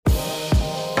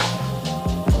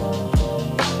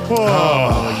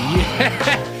Oh,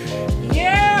 yeah.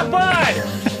 Yeah, bud.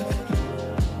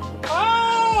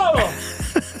 Oh.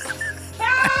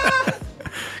 Ah.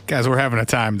 Guys, we're having a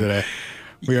time today.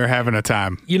 We are having a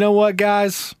time. You know what,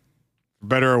 guys?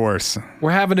 Better or worse.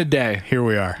 We're having a day. Here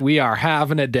we are. We are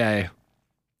having a day.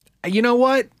 You know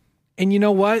what? And you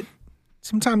know what?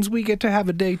 Sometimes we get to have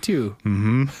a day too.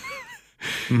 Mm-hmm.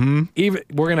 Mm-hmm. Even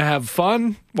we're gonna have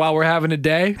fun while we're having a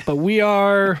day, but we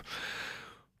are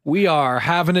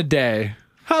having a day.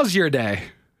 How's your day?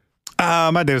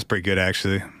 My day was pretty good,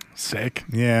 actually. Sick.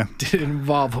 Yeah. Did it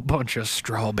involve a bunch of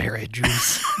strawberry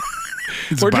juice?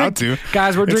 It's about to.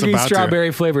 Guys, we're It's drinking about to.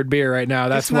 strawberry flavored beer right now.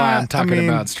 That's It's why not- I'm talking I mean,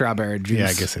 about strawberry juice. Yeah,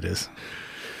 I guess it is.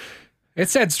 It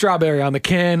said strawberry on the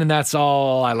can, and that's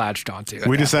all I latched onto.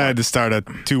 We decided to start a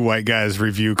two white guys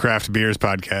review craft beers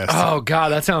podcast. Oh God,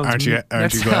 that sounds Aren't you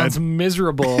that sounds glad?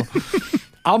 miserable.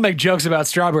 I'll make jokes about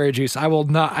strawberry juice. I will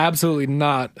absolutely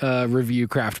not review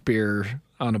craft beer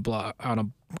on a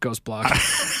ghost blog.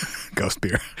 Ghost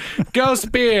beer.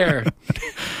 Ghost beer.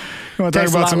 You want to talk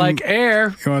Tastes a about lot some? like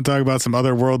air. You want to talk about some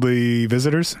otherworldly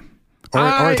visitors,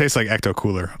 or it tastes like Ecto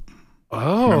Cooler.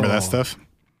 Oh, Remember that stuff?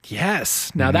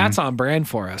 Yes. Now that's on brand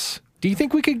for us. Do you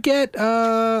think we could get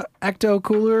Ecto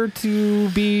Cooler to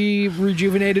be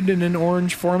rejuvenated in an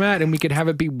orange format, and we could have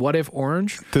it be What If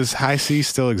Orange? Does High C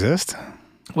still exist?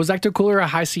 Was Ecto Cooler a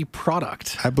High C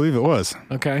product? I believe it was.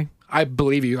 Okay, I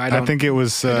believe you. I think it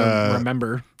was I don't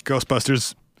remember.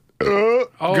 Ghostbusters. Oh,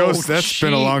 Ghost. That's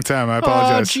been a long time. I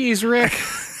apologize. Oh, jeez, Rick.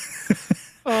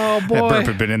 Oh That boy. burp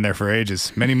had been in there for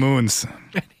ages, many moons.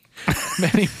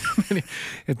 many.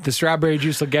 If the strawberry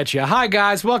juice will get you. Hi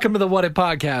guys, welcome to the What If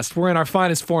podcast. We're in our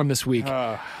finest form this week.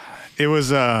 It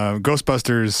was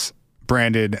Ghostbusters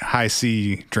branded High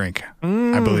C drink,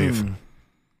 I believe.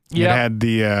 It had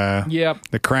the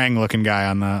the Krang looking guy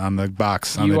on the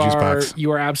box on the juice box.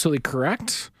 You are absolutely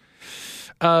correct.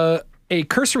 A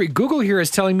cursory Google here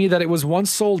is telling me that it was once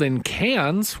sold in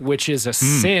cans, which is a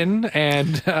sin.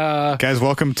 And Guys,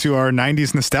 welcome to our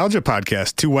 90s nostalgia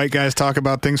podcast. Two white guys talk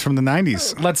about things from the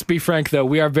 90s. let's be frank, though,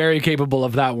 we are very capable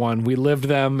of that one. We lived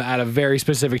them at a very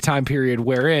specific time period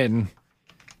wherein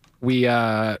we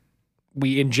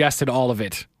ingested all of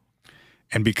it.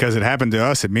 And because it happened to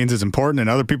us, it means it's important and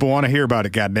other people want to hear about it,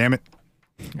 God damn it.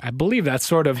 I believe that's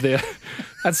sort of the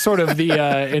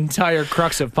entire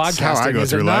crux of podcasting. That's how I go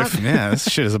is it through not? life. Yeah, this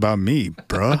shit is about me,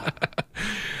 bro.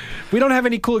 We don't have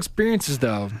any cool experiences,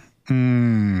 though.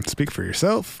 Speak for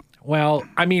yourself. Well,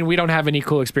 I mean, we don't have any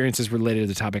cool experiences related to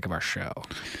the topic of our show.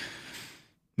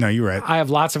 No, you're right. I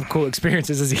have lots of cool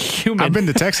experiences as a human. I've been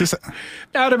to Texas.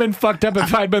 That would have been fucked up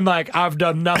if I'd been like, I've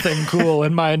done nothing cool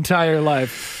in my entire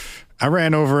life. I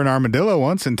ran over an armadillo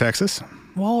once in Texas.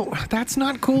 Well, that's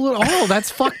not cool at all.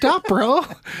 That's fucked up, bro.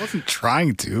 I wasn't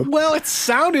trying to. Well, it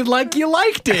sounded like you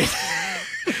liked it.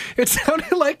 It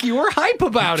sounded like you were hype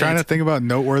about Trying to it. think about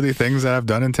noteworthy things that I've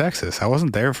done in Texas. I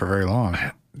wasn't there for very long.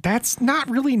 That's not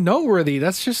really noteworthy.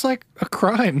 That's just like a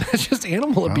crime. That's just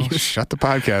animal Well, abuse. shut the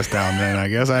podcast down then. I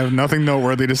guess I have nothing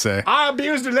noteworthy to say. I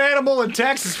abused an animal in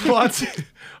Texas once.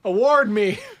 Award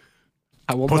me.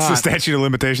 I will What's not. the statute of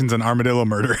limitations on armadillo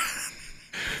murder?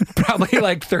 Probably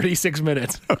like 36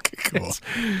 minutes. Okay, cool.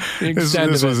 The This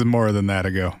extent of it. was more than that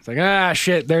ago. It's like,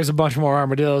 shit, there's a bunch more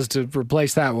armadillos to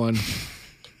replace that one.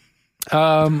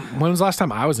 When was the last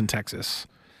time I was in Texas?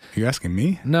 You asking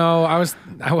me? No, I was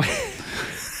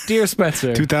Dear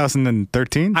Spencer,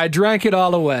 2013? I drank it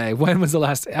all away. When was the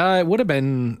last? It would have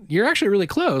been, you're actually really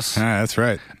close. That's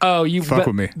right. Oh, you Fuck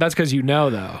with me. That's because you know,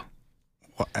 though.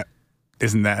 Well,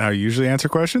 isn't that how you usually answer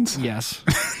questions? Yes.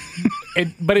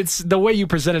 But it's the way you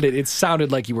presented it, it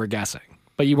sounded like you were guessing,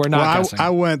 but you were not guessing. I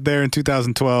went there in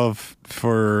 2012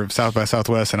 for South by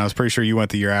Southwest, and I was pretty sure you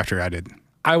went the year after I did.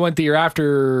 I went the year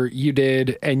after you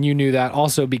did, and you knew that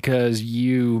also because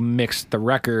you mixed the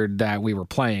record that we were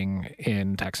playing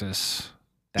in Texas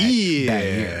that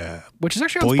year, which is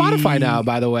actually on Boy. Spotify now,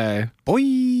 by the way. Boy.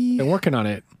 Been working on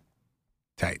it.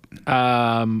 Tight.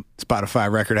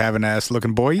 Spotify record having ass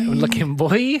looking boy. Looking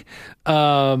boy.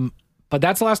 But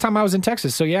that's the last time I was in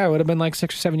Texas. So yeah, it would have been like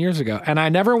 6 or 7 years ago. And I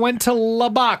never went to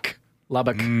Lubbock.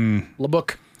 Lubbock.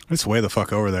 It's way the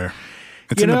fuck over there.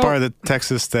 It's You in the know- part of the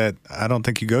Texas that I don't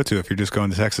think you go to if you're just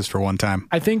going to Texas for one time.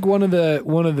 I think one of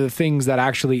the things that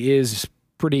actually is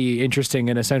pretty interesting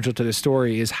and essential to the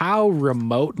story is how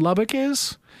remote Lubbock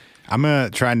is. I'm going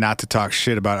to try not to talk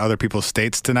shit about other people's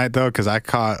states tonight, though, because I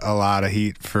caught a lot of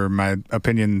heat for my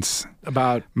opinions,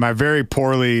 About my very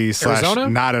poorly / Arizona?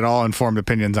 not at all informed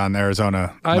opinions on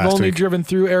Arizona. I've last only week. driven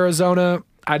through Arizona.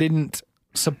 I didn't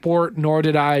support nor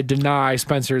did I deny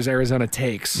Spencer's Arizona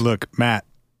takes. Look, Matt,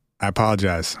 I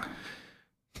apologize.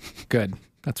 Good.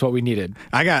 That's what we needed.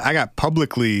 I got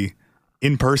publicly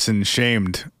in person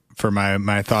shamed for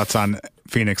my thoughts on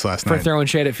Phoenix last night. For throwing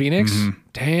shade at Phoenix? Mm-hmm.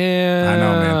 Damn. I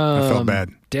know, man. I felt bad.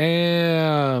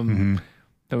 Damn. Mm-hmm.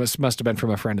 That must have been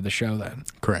from a friend of the show then.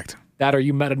 Correct. That or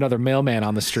you met another mailman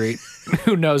on the street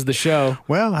who knows the show.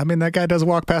 Well, I mean, that guy does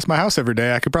walk past my house every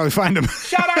day. I could probably find him.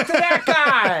 Shout out to that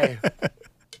guy.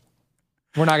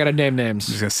 We're not going to name names.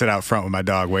 I'm just going to sit out front with my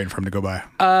dog waiting for him to go by.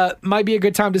 Might be a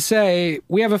good time to say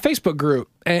we have a Facebook group,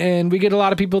 and we get a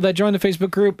lot of people that join the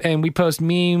Facebook group, and we post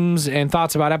memes and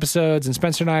thoughts about episodes, and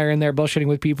Spencer and I are in there bullshitting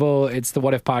with people. It's the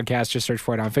What If Podcast. Just search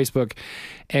for it on Facebook.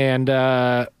 And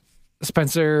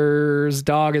Spencer's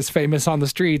dog is famous on the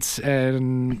streets,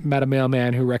 and met a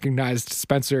mailman who recognized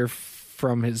Spencer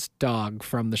from his dog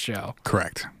from the show.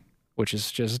 Correct. Which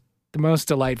is just the most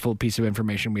delightful piece of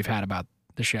information we've had about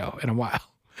the show in a while.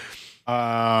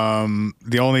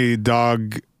 The only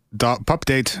dog pup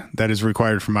date that is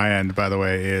required from my end, by the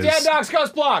way, is Dad Dogs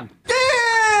Ghost Blog. Yeah,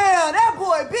 that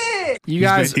boy big. You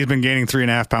guys, he's been gaining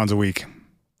 3.5 pounds a week.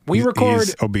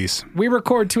 He's obese. We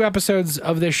record 2 episodes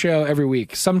of this show every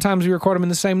week. Sometimes we record them in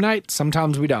the same night.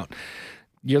 Sometimes we don't.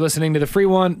 You're listening to the free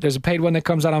one. There's a paid one that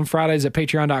comes out on Fridays at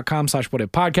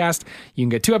patreon.com/whatifpodcast. You can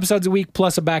get 2 episodes a week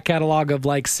plus a back catalog of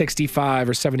like 65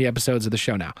 or 70 episodes of the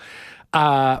show now.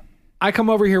 I come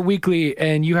over here weekly,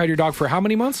 and you had your dog for how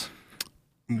many months?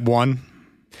 1.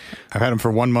 I've had him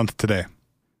for 1 month today.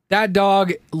 That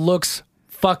dog looks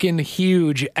fucking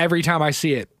huge every time I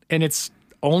see it. And it's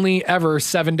only ever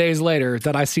 7 days later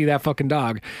that I see that fucking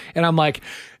dog. And I'm like,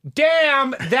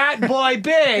 damn, that boy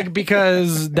big,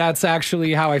 because that's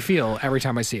actually how I feel every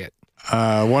time I see it.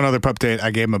 One other pup date, I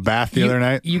gave him a bath the other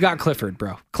night. You got Clifford,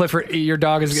 bro. Clifford, your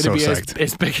dog is going to be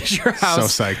as big as your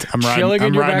house. So psyched. I'm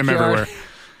riding him everywhere.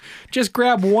 Just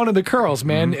grab one of the curls,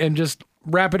 man, and just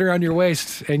wrap it around your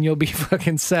waist, and you'll be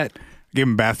fucking set. Gave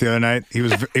him a bath the other night. He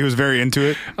was very into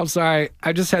it. I'm sorry.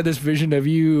 I just had this vision of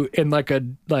you in like a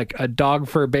dog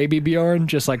for baby Bjorn,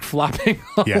 just like flopping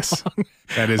yes, along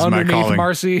that is my calling.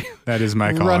 Marcy, that is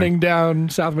my calling. Running down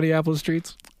South Minneapolis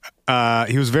streets.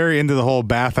 He was very into the whole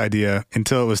bath idea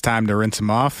until it was time to rinse him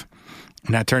off.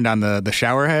 And I turned on the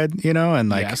shower head, and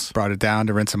brought it down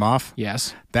to rinse him off.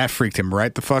 Yes. That freaked him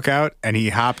right the fuck out. And he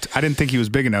hopped. I didn't think he was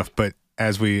big enough, but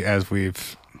as we've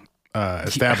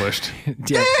established.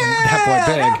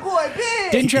 That boy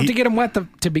big. Didn't you have to get him wet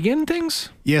to begin things?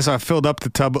 Yeah, so I filled up the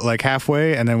tub like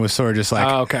halfway and then was sort of just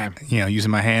like,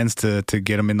 using my hands to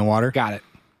get him in the water. Got it.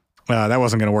 That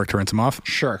wasn't going to work to rinse him off.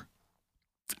 Sure.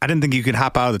 I didn't think you could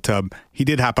hop out of the tub. He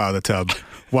did hop out of the tub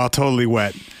while totally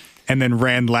wet and then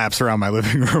ran laps around my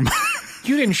living room.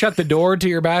 You didn't shut the door to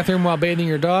your bathroom while bathing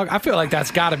your dog? I feel like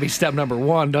that's got to be step number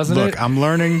 1, doesn't it? Look, I'm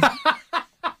learning.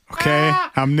 Okay,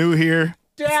 I'm new here.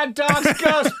 Dad Dogs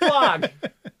Ghost Blog.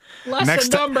 Lesson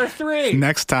number 3.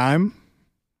 Next time,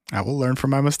 I will learn from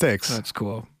my mistakes. That's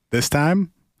cool. This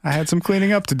time, I had some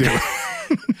cleaning up to do.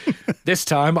 This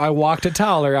time, I walked a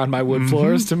towel around my wood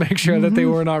floors to make sure that they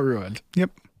were not ruined.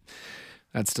 Yep.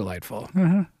 That's delightful.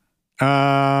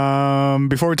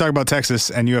 Before we talk about Texas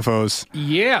and UFOs.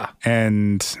 Yeah.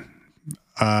 And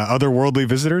otherworldly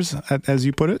visitors, as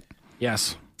you put it.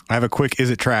 Yes. I have a quick Is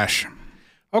It Trash?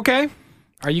 Okay.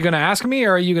 Are you going to ask me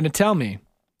or are you going to tell me?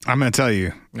 I'm going to tell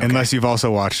you, unless you've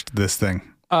also watched this thing.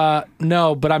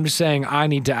 No, but I'm just saying I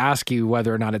need to ask you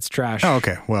whether or not it's trash. Oh,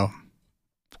 okay. Well,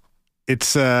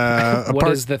 it's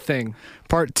what is the thing?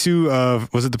 Part 2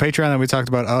 of, was it the Patreon that we talked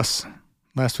about Us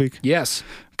last week? Yes.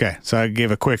 Okay, so I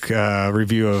gave a quick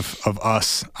review of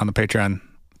Us on the Patreon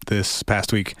this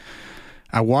past week.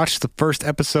 I watched the first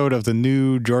episode of the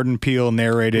new Jordan Peele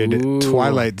narrated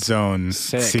Twilight Zone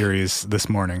series this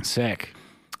morning. Sick.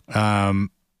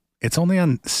 It's only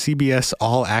on CBS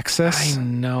All Access. I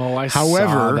know. However,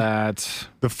 saw that.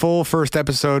 The full first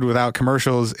episode without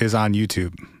commercials is on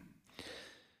YouTube.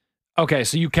 Okay,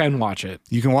 so you can watch it.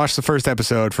 You can watch the first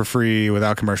episode for free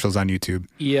without commercials on YouTube.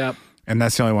 Yep. And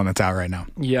that's the only one that's out right now.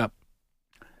 Yep.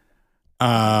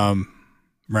 Ryan,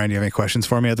 do you have any questions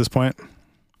for me at this point?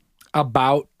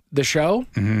 About the show?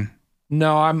 Mm-hmm.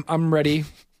 No, I'm ready.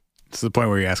 It's the point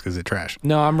where you ask, is it trash?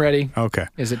 No, I'm ready. Okay.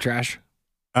 Is it trash?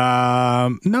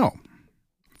 No.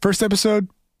 First episode,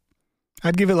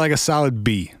 I'd give it like a solid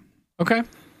B. Okay.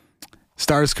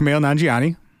 Stars Kumail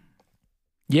Nanjiani.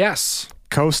 Yes.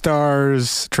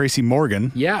 Co-stars Tracy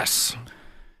Morgan. Yes.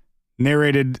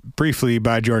 Narrated briefly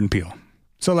by Jordan Peele.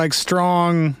 So like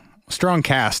strong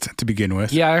cast to begin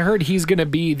with. Yeah, I heard he's going to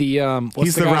be the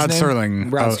he's the Rod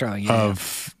Serling.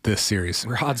 Of this series.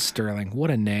 Rod Serling.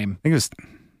 What a name. I think it was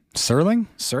Serling?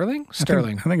 Serling?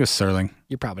 Sterling. I think it was Serling.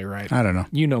 You're probably right. I don't know.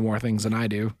 You know more things than I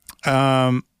do.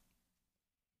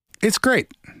 It's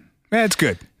great. Yeah, it's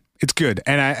good. It's good,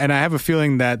 and I have a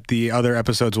feeling that the other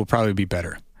episodes will probably be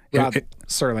better.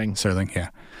 Serling, yeah.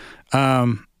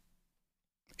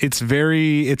 It's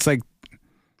like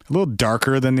a little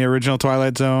darker than the original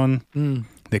Twilight Zone.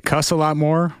 They cuss a lot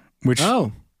more.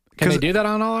 Can they do that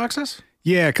on All Access?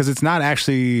 Yeah, because it's not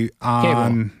actually on.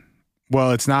 Cable.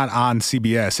 Well, it's not on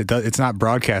CBS. It's not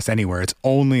broadcast anywhere. It's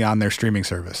only on their streaming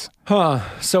service. Huh.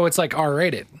 So it's like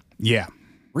R-rated. Yeah.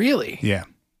 Really? Yeah.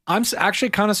 I'm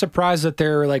actually kind of surprised that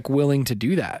they're like willing to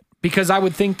do that, because I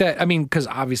would think that, because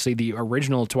obviously the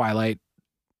original Twilight,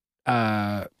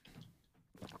 it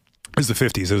was the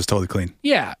 50s. It was totally clean.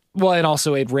 Yeah. Well, and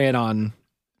also it ran on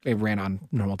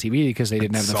normal TV because they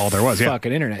didn't have the all there was,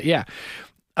 fucking internet. Yeah.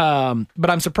 But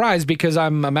I'm surprised because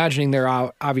I'm imagining they're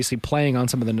obviously playing on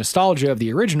some of the nostalgia of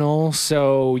the original.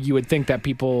 So you would think that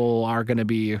people are going to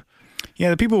be. Yeah.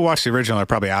 The people who watch the original are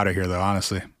probably out of here though,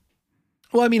 honestly.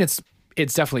 Well,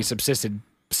 it's definitely subsisted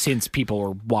since people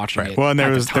were watching it. Well, and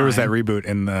there was that reboot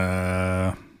in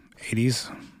the 80s,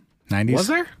 90s. Was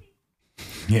there?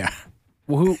 Yeah.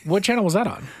 Well, what channel was that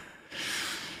on?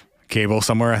 Cable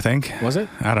somewhere, I think. Was it?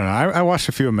 I don't know. I watched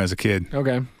a few of them as a kid.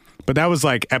 Okay. But that was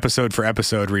like episode for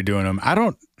episode redoing them.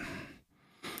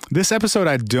 This episode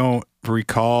I don't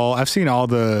recall. I've seen all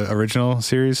the original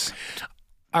series.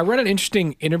 I read an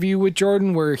interesting interview with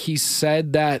Jordan where he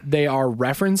said that they are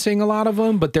referencing a lot of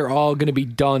them, but they're all going to be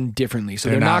done differently. So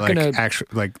they're not going to actually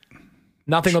like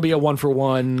nothing will be a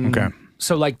 1-for-1. Okay.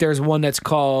 So like there's one that's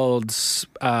called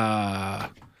Fear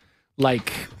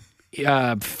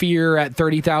at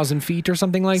 30,000 feet or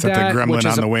something like that. The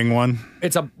Gremlin on the Wing one?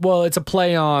 It's a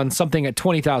play on something at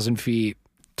 20,000 feet.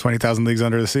 20,000 Leagues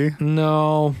Under the Sea?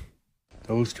 No.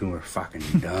 Those two are fucking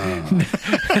dumb.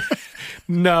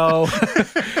 No.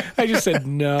 I just said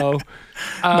no.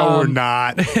 No, we're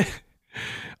not.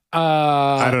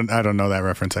 I don't know that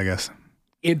reference, I guess.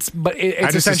 It's I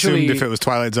just essentially assumed if it was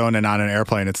Twilight Zone and on an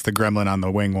airplane, it's the Gremlin on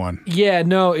the Wing one. Yeah,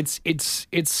 no, it's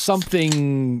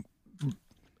something.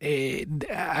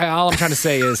 All I'm trying to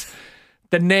say is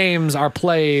the names are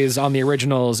plays on the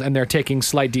originals, and they're taking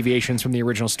slight deviations from the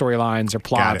original storylines or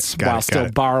plots while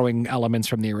still borrowing elements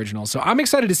from the original. So I'm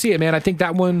excited to see it, man. I think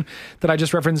that one that I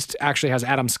just referenced actually has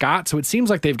Adam Scott, so it seems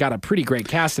like they've got a pretty great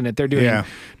cast in it. They're doing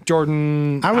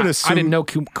Jordan. I would assume I didn't know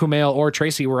Kumail or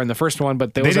Tracy were in the first one,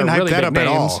 but those they didn't are really hype that big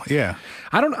up names. at all. Yeah,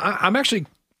 I'm actually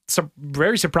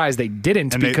very surprised they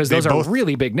didn't, because those are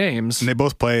really big names. And they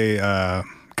both play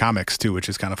comics too, which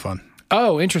is kind of fun.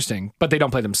 Oh, interesting. But they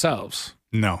don't play themselves.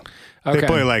 No. Okay. They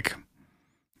play like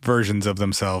versions of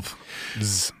themselves.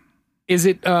 Is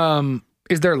it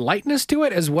is there lightness to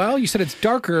it as well? You said it's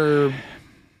darker.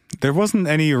 There wasn't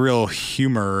any real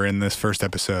humor in this first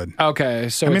episode. Okay.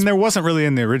 So there wasn't really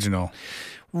in the original.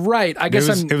 Right. I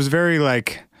guess it was very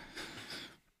like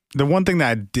the one thing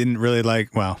that I didn't really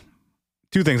like, well,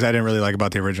 two things I didn't really like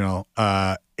about the original.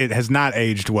 It has not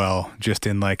aged well, just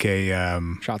in like a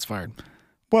shots fired.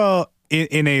 Well,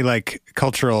 in a like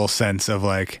cultural sense of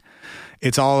like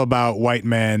it's all about white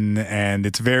men, and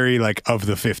it's very like of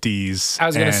the 50s. I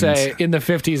was going to say in the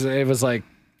 50s it was like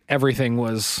everything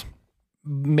was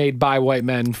made by white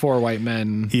men for white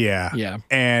men. Yeah. Yeah.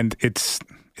 And it's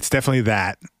definitely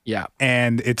that. Yeah.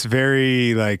 And it's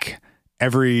very like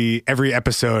every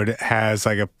episode has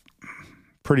like a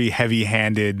pretty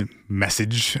heavy-handed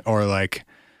message or like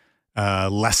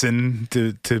lesson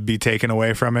to be taken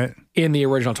away from it. In the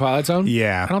original Twilight Zone?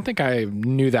 Yeah. I don't think I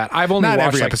knew that. I've only not watched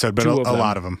every like episode, but a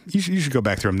lot of them. You should go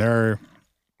back through them. They're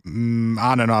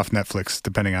on and off Netflix,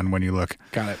 depending on when you look.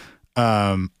 Got it.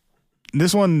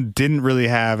 This one didn't really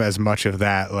have as much of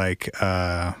that, like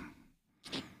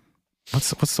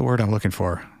what's the word I'm looking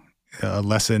for? A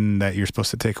lesson that you're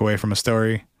supposed to take away from a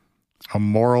story. A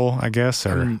moral, I guess,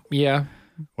 or yeah.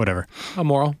 Whatever. A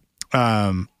moral.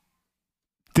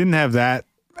 Didn't have that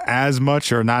as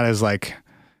much, or not as like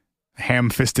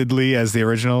ham-fistedly as the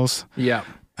originals. Yeah.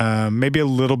 Maybe a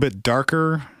little bit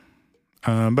darker,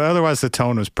 but otherwise the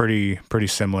tone was pretty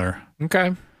similar.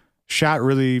 Okay. Shot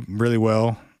really, really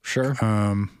well. Sure.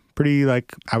 Pretty,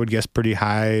 like, I would guess pretty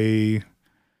high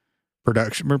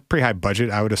production, or pretty high budget,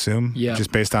 I would assume. Yeah.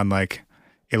 Just based on like,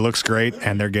 it looks great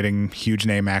and they're getting huge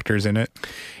name actors in it.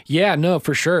 Yeah, no,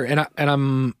 for sure. And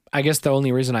I guess the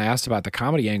only reason I asked about the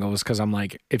comedy angle was because I'm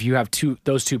like, if you have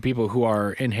those two people who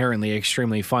are inherently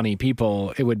extremely funny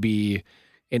people, it would be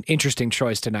an interesting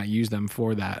choice to not use them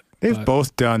for that. They've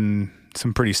both done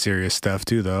some pretty serious stuff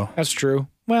too, though. That's true.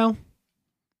 Well,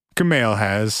 Kumail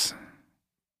has.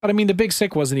 But I mean, The Big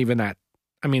Sick wasn't even that.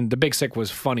 I mean, The Big Sick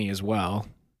was funny as well.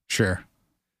 Sure.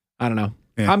 I don't know.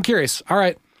 Yeah. I'm curious. All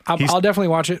right. I'll definitely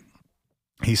watch it.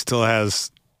 He still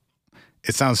has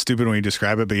it sounds stupid when you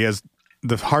describe it, but he has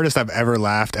the hardest I've ever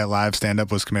laughed at live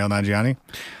stand-up was Kumail Nanjiani.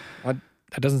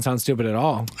 That doesn't sound stupid at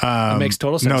all. It makes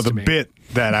total sense No, to the me. bit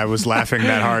that I was laughing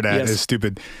that hard at Yes. is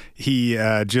stupid. He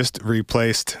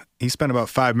he spent about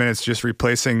 5 minutes just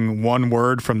replacing one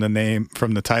word from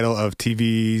the title of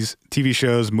TV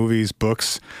shows, movies,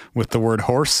 books with the word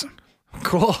horse.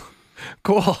 Cool.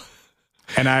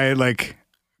 And I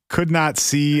could not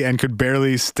see and could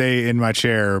barely stay in my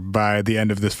chair by the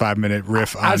end of this 5-minute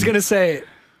riff. I was going to say,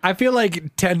 I feel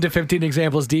like 10 to 15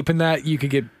 examples deep in that, you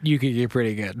could get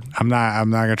pretty good. I'm not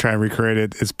going to try and recreate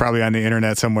it. It's probably on the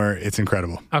internet somewhere. It's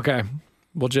incredible. Okay.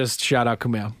 We'll just shout out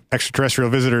Kumail.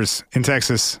 Extraterrestrial visitors in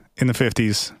Texas in the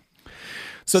 50s.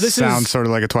 So this sounds is sort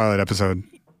of like a Twilight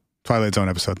Zone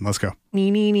episode. Let's go.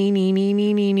 Nee.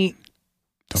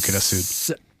 Don't get us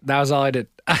sued. That was all I did.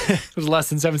 It was less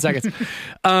than 7 seconds.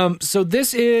 So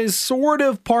this is sort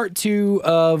of part 2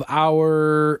 of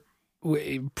our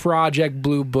Project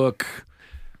Blue Book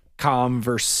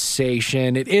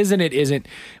conversation. It isn't.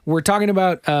 We're talking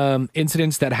about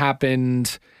incidents that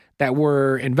happened that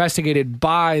were investigated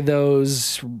by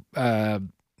those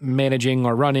managing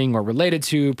or running or related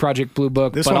to Project Blue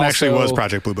Book. This one actually was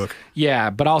Project Blue Book. Yeah,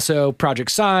 but also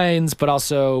Project Signs, but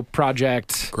also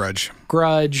Project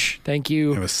Grudge. Thank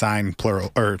you. It was Sign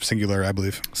plural or singular, I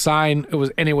believe. Sign.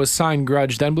 It was Sign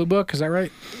Grudge then Blue Book. Is that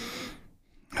right?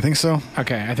 I think so.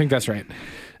 Okay, I think that's right.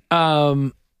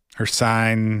 Or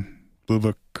Sign Blue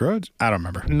Book Grudge? I don't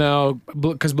remember. No,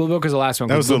 because Blue Book was the last one.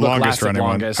 That was the Blue Book longest running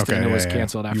one. Okay, and it was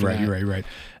canceled after that. You're right.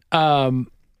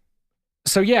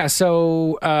 So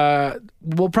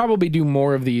we'll probably do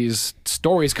more of these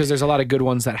stories because there's a lot of good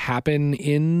ones that happen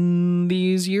in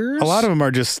these years. A lot of them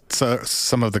are just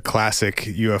some of the classic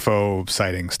UFO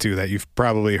sightings too that you've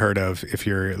probably heard of if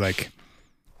you're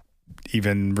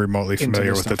even remotely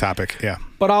familiar with the topic. Yeah.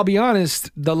 But I'll be honest,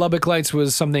 the Lubbock Lights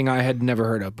was something I had never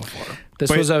heard of before.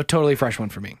 This was a totally fresh one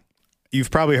for me.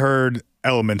 You've probably heard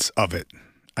elements of it,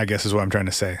 I guess is what I'm trying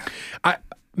to say.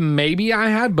 Maybe I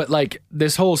had, but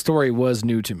this whole story was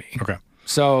new to me. Okay.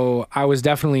 So I was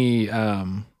definitely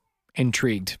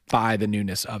intrigued by the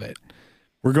newness of it.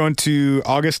 We're going to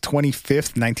August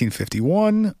 25th,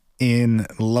 1951 in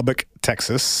Lubbock,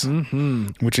 Texas,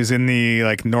 which is in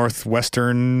the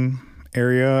northwestern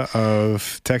area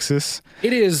of Texas.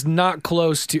 It is not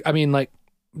close to,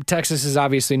 Texas is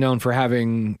obviously known for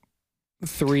having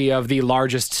 3 of the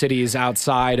largest cities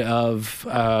outside of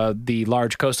the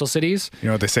large coastal cities. You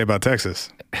know what they say about Texas?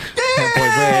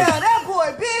 That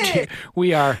boy big.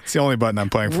 It's the only button I'm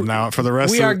playing from now on. For the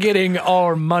rest we are getting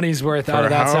our money's worth out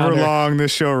of that however sounder. long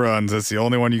this show runs, that's the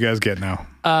only one you guys get now.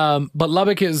 But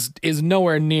Lubbock is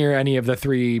nowhere near any of the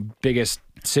 3 biggest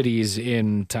cities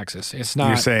in Texas. It's not.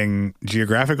 You're saying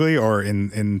geographically or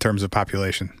in terms of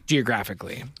population?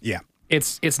 Geographically. Yeah.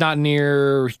 It's not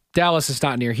near Dallas. It's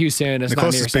not near Houston. It's the not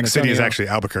near closest San big city is Antonio. actually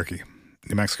Albuquerque,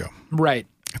 New Mexico. Right.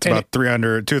 It's about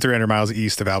 200 or 300 miles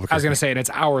east of Albuquerque. I was going to say, and it's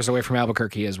hours away from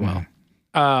Albuquerque as well.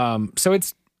 So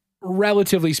it's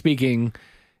relatively speaking,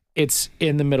 it's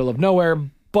in the middle of nowhere,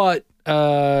 but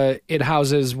it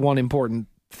houses one important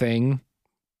thing.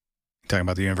 Talking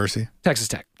about the university? Texas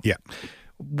Tech. Yeah.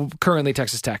 Currently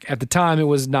Texas Tech. At the time, it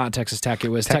was not Texas Tech. It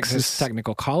was Texas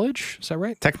Technical College. Is that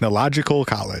right? Technological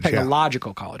College.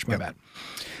 Technological College. My bad.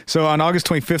 So on August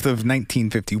 25th of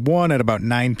 1951 at about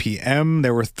 9 p.m.,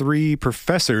 there were 3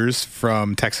 professors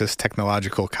from Texas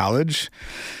Technological College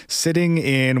sitting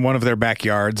in one of their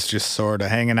backyards, just sort of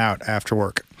hanging out after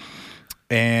work.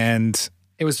 And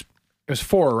it was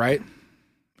 4, right?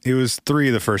 It was 3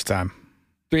 the first time.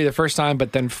 3 the first time,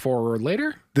 but then 4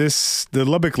 later? The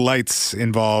Lubbock Lights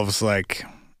involves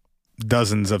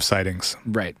dozens of sightings.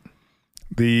 Right.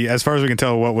 As far as we can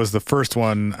tell, what was the first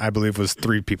one, I believe, was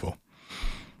 3 people.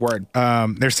 Word.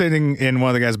 They're sitting in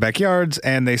one of the guys' backyards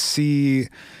and they see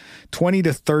 20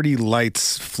 to 30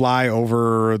 lights fly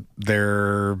over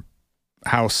their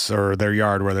house or their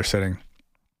yard where they're sitting.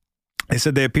 They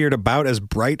said they appeared about as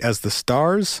bright as the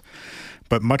stars,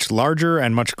 but much larger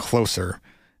and much closer.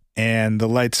 And the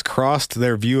lights crossed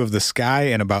their view of the sky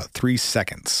in about 3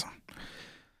 seconds.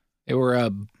 They were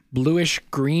a bluish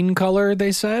green color,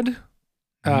 they said.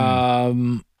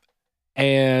 And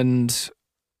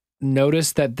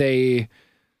noticed that they,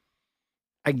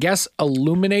 I guess,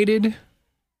 illuminated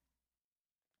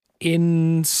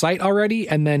in sight already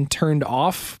and then turned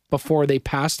off before they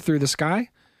passed through the sky.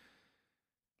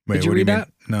 Wait, did you read that?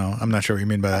 No, I'm not sure what you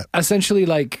mean by that. Essentially,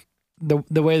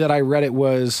 the way that I read it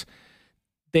was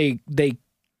they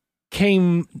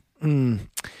came,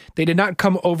 they did not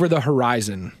come over the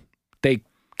horizon. They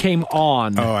came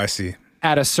on. Oh, I see.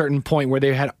 at a certain point where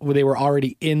they were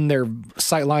already in their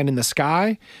sight line in the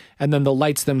sky, and then the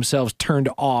lights themselves turned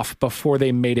off before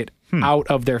they made it out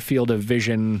of their field of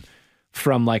vision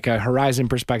from like a horizon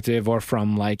perspective or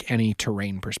from like any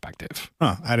terrain perspective.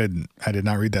 Oh, I did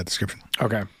not read that description.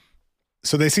 Okay.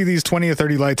 So they see these 20 or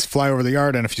 30 lights fly over the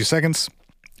yard in a few seconds.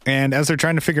 And as they're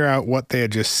trying to figure out what they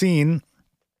had just seen,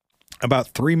 about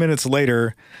 3 minutes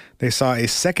later, they saw a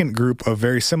second group of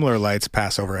very similar lights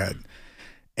pass overhead.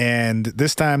 And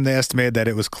this time they estimated that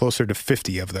it was closer to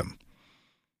 50 of them.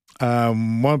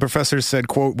 One of the professors said,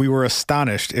 quote, "We were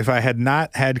astonished. If I had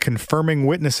not had confirming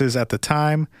witnesses at the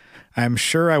time, I'm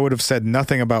sure I would have said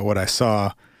nothing about what I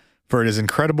saw, for it is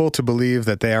incredible to believe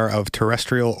that they are of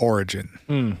terrestrial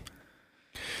origin."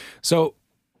 So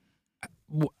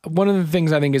one of the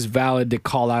things I think is valid to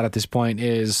call out at this point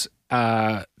is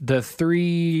the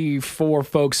 3-4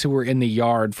 folks who were in the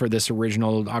yard for this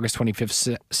original August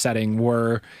 25th setting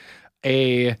were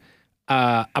a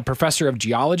professor of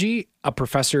geology, a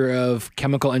professor of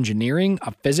chemical engineering,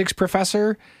 a physics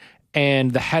professor,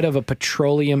 and the head of a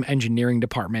petroleum engineering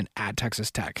department at Texas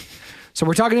Tech. So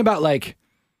we're talking about like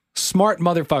smart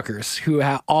motherfuckers who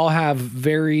all have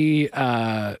very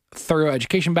thorough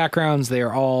education backgrounds. They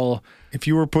are all... If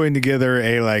you were putting together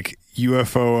a like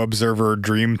UFO observer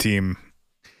dream team,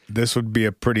 this would be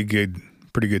a pretty good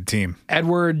team.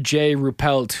 Edward J.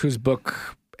 Ruppelt, whose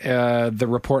book, The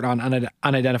Report on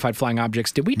Unidentified Flying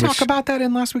Objects. Did we talk about that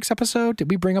in last week's episode? Did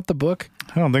we bring up the book?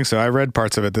 I don't think so. I read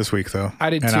parts of it this week, though. I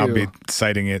did, and too. I'll be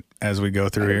citing it as we go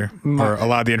through here. Or a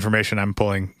lot of the information I'm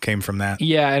pulling came from that.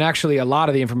 Yeah, and actually a lot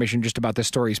of the information just about this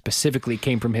story specifically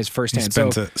came from his firsthand.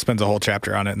 He spends a whole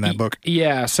chapter on it in that book.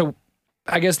 Yeah, so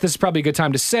I guess this is probably a good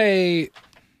time to say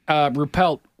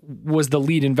Ruppelt was the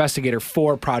lead investigator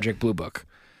for Project Blue Book.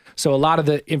 So a lot of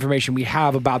the information we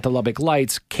have about the Lubbock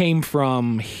lights came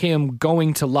from him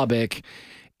going to Lubbock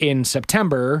in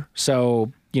September.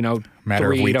 So, 3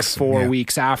 to 4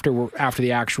 weeks after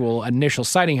the actual initial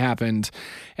sighting happened,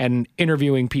 and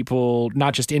interviewing people,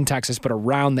 not just in Texas, but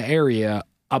around the area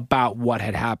about what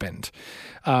had happened.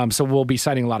 So we'll be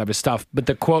citing a lot of his stuff. But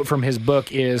the quote from his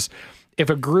book is, "If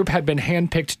a group had been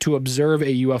handpicked to observe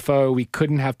a UFO, we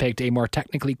couldn't have picked a more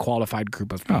technically qualified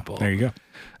group of people." There you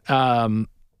go.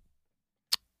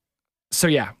 So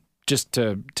yeah, just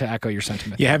to echo your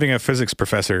sentiment. Yeah, having a physics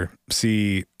professor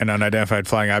see an unidentified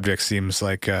flying object seems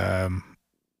like a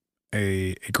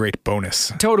great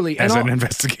bonus. Totally. As an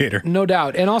investigator. No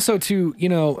doubt. And also to,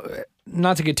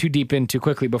 not to get too deep in too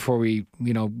quickly before we,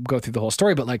 go through the whole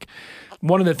story, but like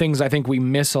one of the things I think we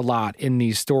miss a lot in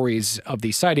these stories of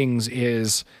these sightings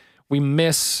is we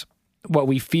miss what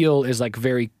we feel is like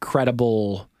very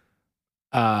credible,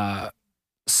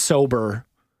 sober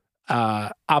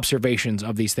observations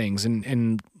of these things.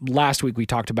 And last week we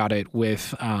talked about it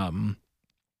with, oh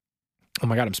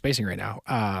my God, I'm spacing right now.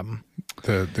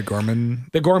 The Gorman.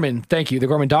 The Gorman, thank you. The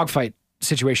Gorman dogfight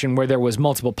situation where there was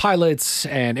multiple pilots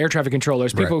and air traffic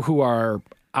controllers, people who are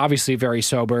obviously very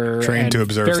sober. Trained to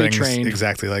observe things trained.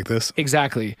 Exactly like this.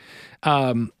 Exactly.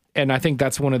 And I think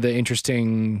that's one of the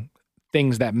interesting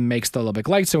things that makes the Lubbock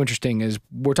Light so interesting is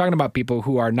we're talking about people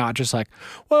who are not just like,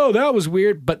 whoa, that was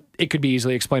weird, but it could be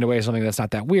easily explained away as something that's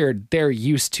not that weird. They're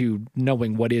used to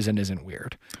knowing what is and isn't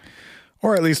weird.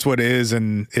 Or at least what is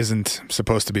and isn't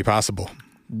supposed to be possible.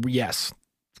 Yes.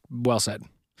 Well said.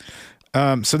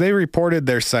 So they reported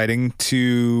their sighting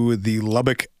to the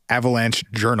Lubbock Avalanche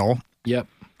Journal. Yep.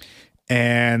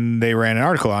 And they ran an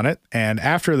article on it. And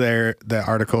after the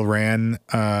article ran,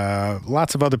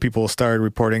 lots of other people started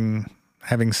reporting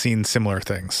having seen similar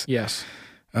things. Yes.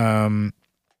 There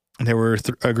were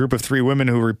a group of 3 women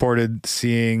who reported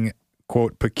seeing,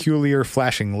 quote, peculiar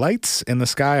flashing lights in the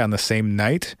sky on the same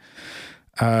night.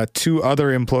 2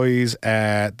 other employees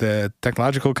at the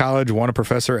technological college, one a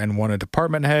professor and one a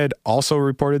department head, also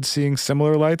reported seeing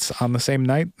similar lights on the same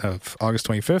night of August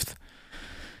 25th.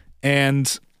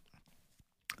 And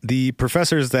the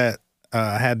professors that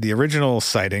had the original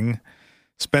sighting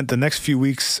spent the next few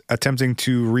weeks attempting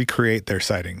to recreate their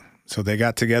sighting. So they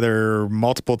got together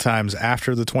multiple times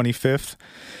after the 25th,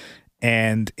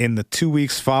 and in the 2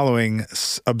 weeks following,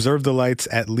 observed the lights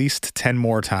at least 10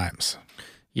 more times.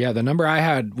 Yeah, the number I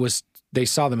had was they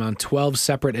saw them on 12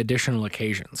 separate additional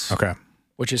occasions. Okay.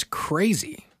 Which is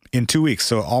crazy. In 2 weeks,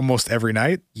 so almost every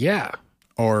night? Yeah.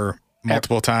 Or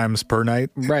multiple times per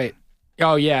night? Right.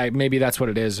 Oh, yeah, maybe that's what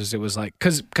it is it was like,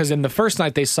 because in the first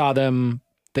night they saw them,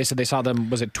 they said they saw them,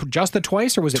 was it just the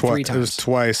twice or was it 3 times? It was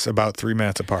twice, about 3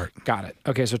 minutes apart. Got it.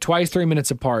 Okay, so twice, 3 minutes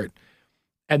apart.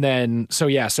 And then, so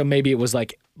maybe it was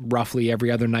like roughly every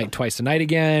other night, twice a night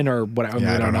again, or whatever.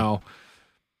 I don't know.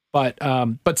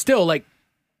 But still, like,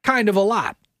 kind of a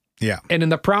lot. Yeah. And in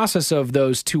the process of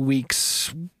those 2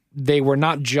 weeks, they were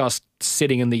not just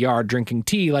sitting in the yard drinking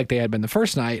tea like they had been the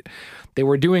first night. They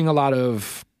were doing a lot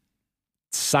of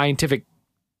scientific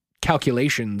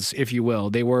calculations, if you will.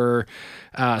 They were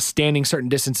standing certain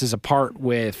distances apart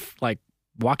with like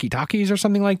walkie-talkies or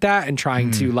something like that and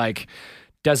trying to like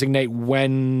designate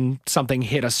when something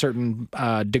hit a certain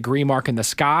degree mark in the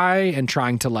sky and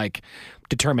trying to like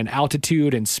determine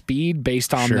altitude and speed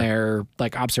based on their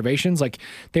like observations. Like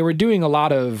they were doing a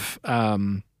lot of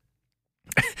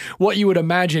what you would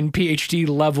imagine PhD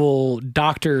level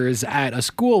doctors at a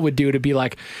school would do to be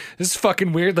like, this is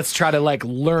fucking weird. Let's try to like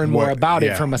learn more about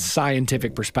it from a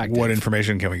scientific perspective. What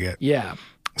information can we get? Yeah.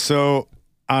 So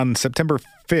on September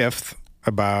 5th,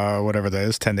 about whatever that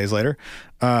is, 10 days later,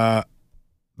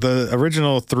 the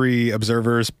original 3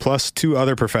 observers plus 2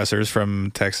 other professors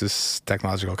from Texas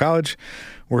Technological College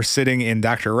were sitting in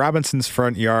Dr. Robinson's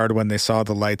front yard when they saw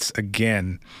the lights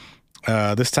again.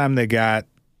 This time they got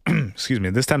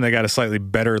a slightly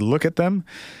better look at them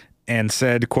and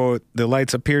said, quote, the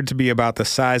lights appeared to be about the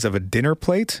size of a dinner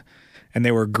plate and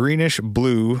they were greenish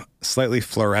blue, slightly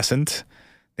fluorescent.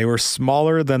 They were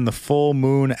smaller than the full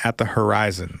moon at the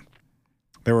horizon.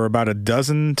 There were about a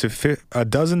dozen to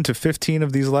 15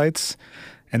 of these lights,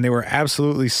 and they were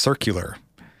absolutely circular.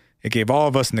 It gave all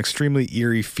of us an extremely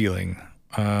eerie feeling.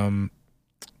 That's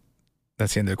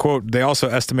the end of the quote. They also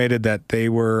estimated that the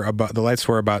lights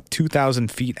were about 2,000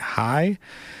 feet high,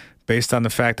 based on the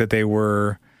fact that they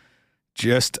were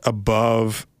just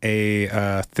above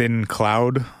a thin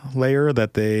cloud layer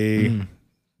that they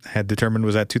had determined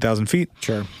was at 2,000 feet.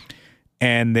 Sure.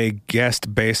 And they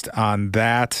guessed based on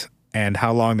that and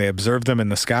how long they observed them in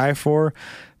the sky for,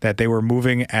 that they were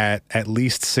moving at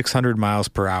least 600 miles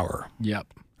per hour. Yep.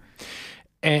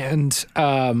 And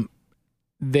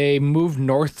they moved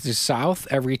north to south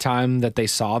every time that they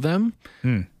saw them.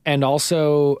 And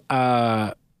also,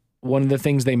 one of the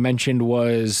things they mentioned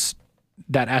was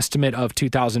that estimate of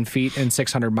 2,000 feet and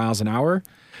 600 miles an hour.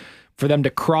 For them to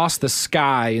cross the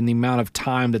sky in the amount of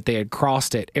time that they had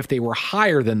crossed it, if they were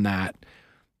higher than that,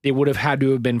 they would have had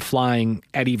to have been flying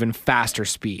at even faster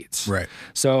speeds. Right.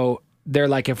 So they're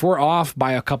like, if we're off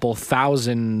by a couple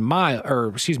thousand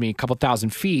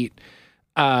feet,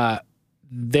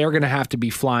 they're going to have to be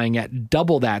flying at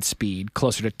double that speed,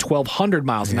 closer to 1,200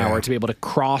 miles an hour to be able to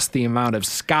cross the amount of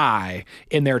sky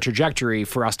in their trajectory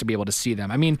for us to be able to see them.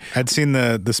 I mean, I'd seen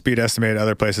the speed estimated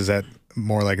other places at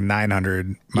more like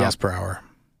 900 miles per hour.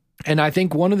 And I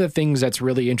think one of the things that's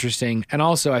really interesting, and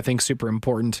also I think super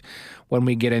important when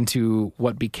we get into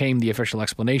what became the official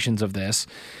explanations of this,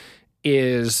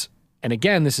 is, and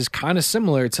again, this is kind of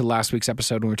similar to last week's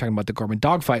episode when we were talking about the Gorman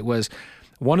dogfight, was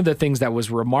one of the things that was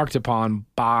remarked upon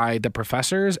by the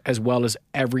professors as well as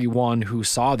everyone who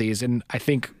saw these. And I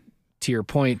think to your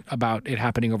point about it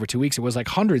happening over 2 weeks, it was like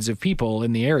hundreds of people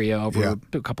in the area over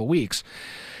a couple weeks.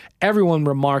 Everyone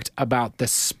remarked about the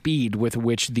speed with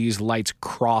which these lights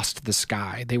crossed the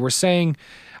sky. They were saying,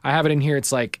 I have it in here,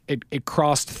 it's like it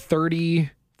crossed 30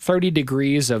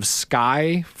 degrees of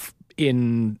sky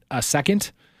in a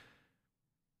second.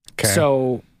 Okay.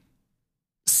 So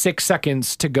 6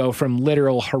 seconds to go from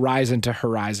literal horizon to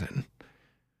horizon.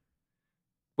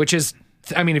 Which is,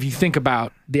 I mean, if you think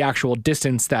about the actual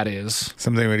distance that is.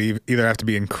 Something would either have to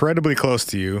be incredibly close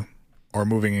to you or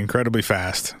moving incredibly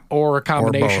fast. Or a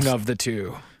combination of the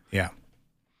two. Yeah.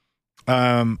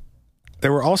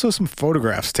 There were also some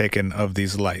photographs taken of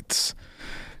these lights.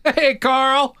 Hey,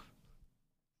 Carl!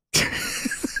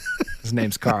 His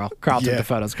name's Carl. Carl took the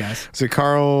photos, guys. Is it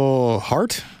Carl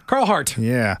Hart? Carl Hart.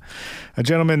 Yeah. A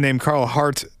gentleman named Carl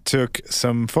Hart took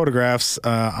some photographs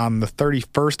on the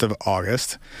 31st of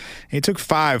August. He took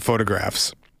 5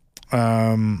 photographs.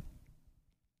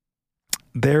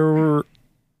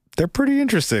 They're pretty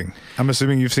interesting. I'm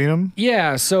assuming you've seen them?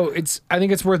 Yeah, so I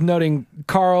think it's worth noting,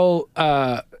 Carl,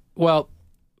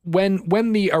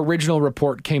 when the original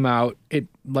report came out, it,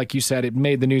 like you said, it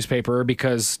made the newspaper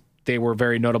because they were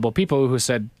very notable people who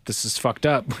said, this is fucked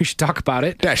up. We should talk about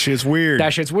it. That shit's weird.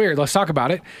 Let's talk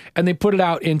about it. And they put it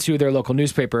out into their local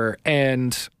newspaper,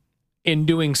 and in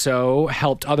doing so,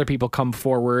 helped other people come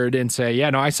forward and say, yeah,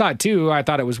 no, I saw it too. I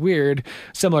thought it was weird.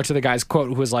 Similar to the guy's quote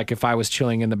who was like, if I was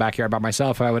chilling in the backyard by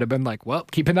myself, I would have been like, well,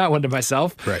 keeping that one to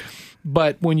myself. Right.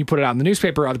 But when you put it out in the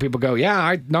newspaper, other people go,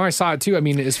 yeah, I saw it too. I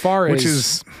mean, as far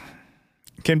as...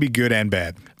 Which can be good and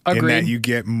bad. Agreed. In that you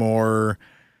get more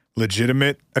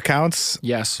legitimate accounts.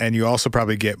 Yes. And you also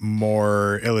probably get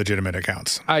more illegitimate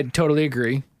accounts. I totally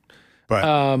agree.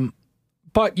 But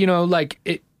you know,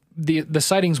 like the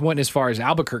sightings went as far as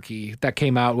Albuquerque that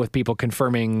came out with people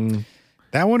confirming.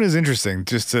 That one is interesting.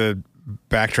 Just to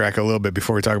backtrack a little bit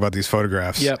before we talk about these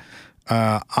photographs. Yep.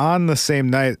 On the same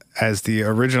night as the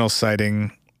original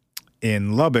sighting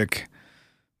in Lubbock,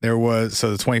 the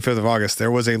 25th of August,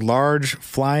 there was a large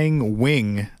flying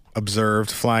wing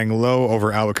observed flying low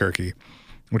over Albuquerque,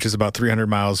 which is about 300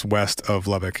 miles west of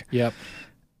Lubbock. Yep.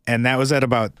 And that was at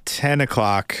about 10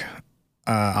 o'clock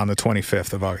on the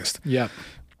 25th of August. Yep.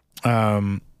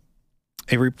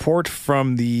 A report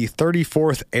from the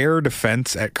 34th Air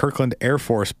Defense at Kirkland Air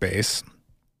Force Base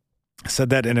said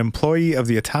that an employee of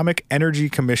the Atomic Energy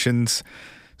Commission's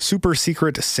super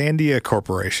secret Sandia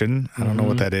Corporation, I don't know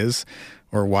what that is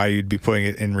or why you'd be putting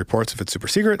it in reports if it's super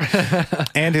secret,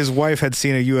 and his wife had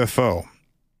seen a UFO.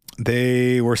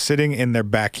 They were sitting in their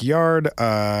backyard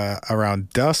around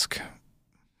dusk.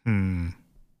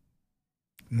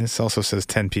 This also says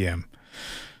 10 p.m.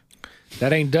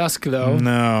 That ain't dusk, though.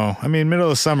 No. I mean, middle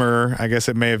of summer, I guess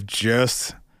it may have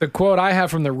just... The quote I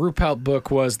have from the Ruppelt book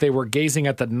was, they were gazing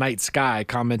at the night sky,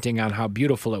 commenting on how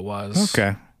beautiful it was.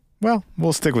 Okay. Well,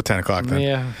 we'll stick with 10 o'clock then.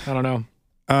 Yeah, I don't know.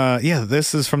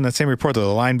 This is from that same report, though.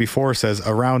 The line before says,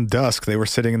 around dusk, they were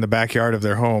sitting in the backyard of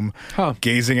their home,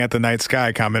 gazing at the night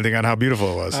sky, commenting on how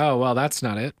beautiful it was. Oh, well, that's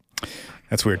not it.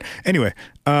 That's weird. Anyway,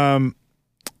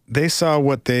 they saw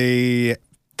what they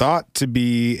thought to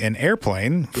be an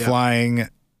airplane flying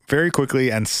very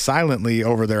quickly and silently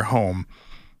over their home.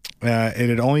 It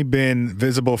had only been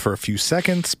visible for a few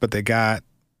seconds, but they got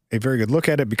a very good look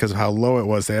at it because of how low it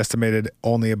was. They estimated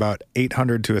only about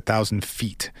 800 to 1,000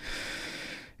 feet.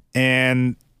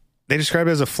 And they described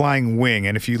it as a flying wing.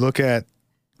 And if you look at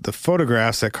the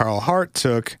photographs that Carl Hart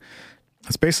took,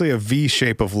 it's basically a V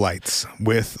shape of lights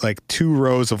with like 2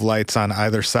 rows of lights on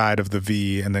either side of the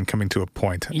V and then coming to a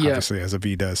point, obviously, as a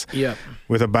V does. Yep.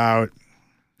 With about,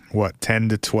 10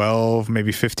 to 12,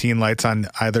 maybe 15 lights on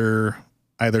either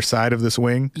side of this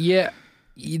wing? Yeah.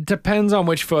 It depends on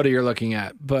which photo you're looking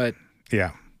at, but...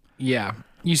 Yeah. Yeah.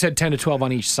 You said 10 to 12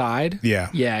 on each side? Yeah.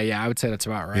 Yeah, I would say that's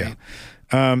about right. Yeah.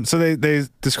 So they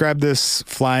described this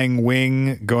flying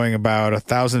wing going about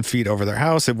 1,000 feet over their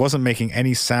house. It wasn't making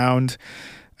any sound.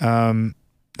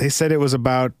 They said it was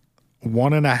about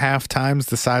 1.5 times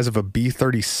the size of a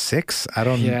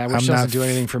B-36. Which doesn't do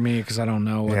anything for me because I don't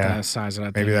know what the size of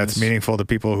that thing is. Maybe that's meaningful to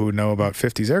people who know about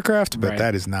 50s aircraft, but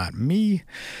that is not me.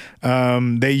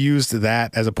 They used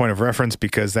that as a point of reference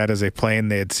because that is a plane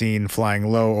they had seen flying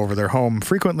low over their home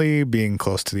frequently, being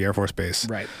close to the Air Force Base.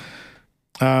 Right.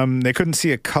 They couldn't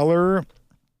see a color,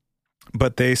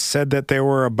 but they said that there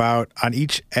were about, on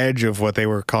each edge of what they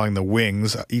were calling the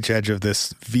wings, each edge of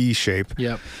this V shape,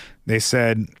 they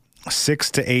said 6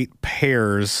 to 8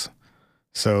 pairs,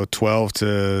 so 12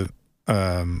 to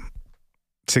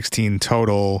 16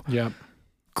 total,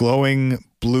 glowing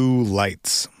blue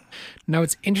lights. Now,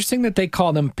 it's interesting that they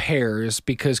call them pairs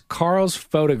because Carl's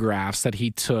photographs that he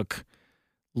took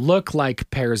look like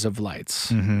pairs of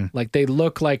lights. Like they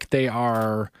look like they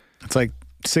are... It's like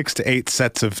 6 to 8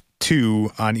 sets of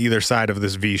 2 on either side of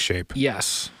this V shape.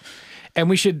 Yes. And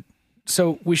we should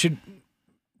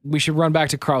run back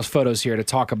to Carl's photos here to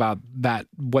talk about that,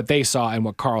 what they saw and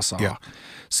what Carl saw. Yeah.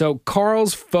 So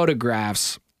Carl's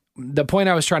photographs, the point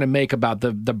I was trying to make about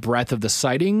the breadth of the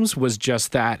sightings was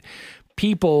just that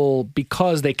people,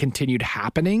 because they continued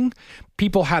happening,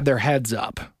 people had their heads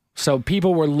up. So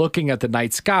people were looking at the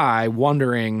night sky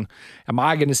wondering, am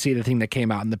I going to see the thing that came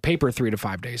out in the paper 3 to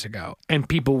 5 days ago? And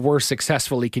people were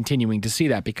successfully continuing to see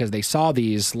that because they saw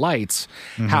these lights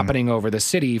happening over the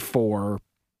city for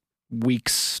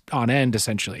weeks on end,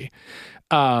 essentially.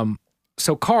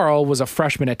 So Carl was a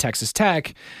freshman at Texas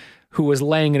Tech who was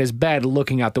laying in his bed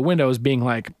looking out the windows being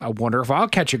like, I wonder if I'll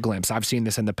catch a glimpse. I've seen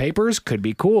this in the papers. Could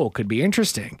be cool. Could be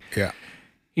interesting. Yeah.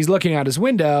 He's looking out his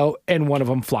window and one of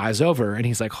them flies over and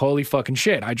he's like, holy fucking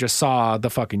shit. I just saw the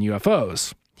fucking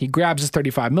UFOs. He grabs his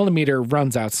 35 millimeter,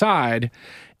 runs outside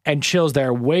and chills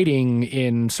there waiting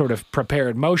in sort of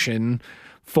prepared motion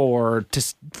for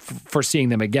seeing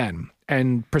them again,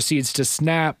 and proceeds to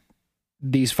snap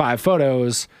these 5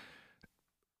 photos.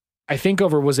 I think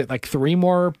over, was it like 3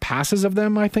 more passes of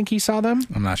them? I think he saw them.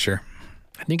 I'm not sure.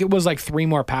 I think it was like 3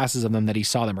 more passes of them that he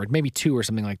saw them, or maybe 2 or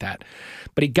something like that.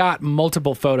 But he got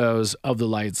multiple photos of the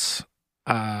lights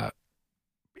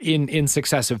in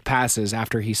successive passes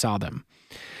after he saw them.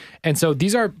 And so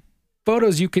these are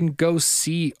photos you can go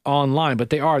see online, but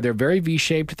they're very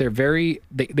V-shaped.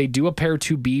 They do appear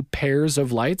to be pairs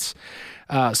of lights.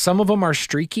 Some of them are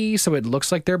streaky, so it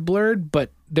looks like they're blurred, but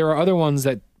there are other ones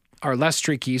that are less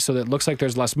streaky, so that it looks like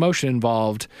there's less motion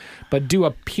involved, but do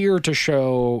appear to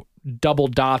show double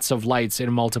dots of lights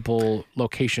in multiple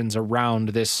locations around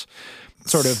this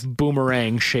sort of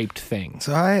boomerang shaped thing.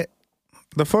 So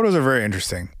the photos are very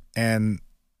interesting. and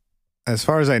as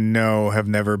far as I know, have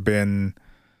never been,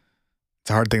 it's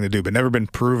a hard thing to do, but never been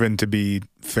proven to be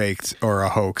faked or a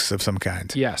hoax of some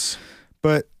kind. Yes.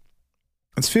 But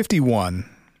it's 51.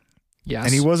 Yes.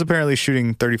 And he was apparently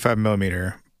shooting 35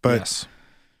 millimeter. But yes.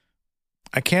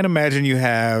 I can't imagine you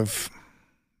have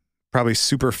probably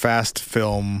super fast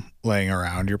film laying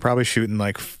around. You're probably shooting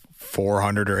like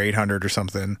 400 or 800 or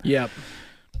something. Yep.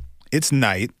 It's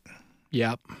night.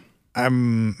 Yep.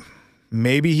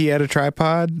 Maybe he had a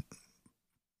tripod.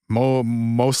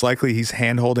 Most likely he's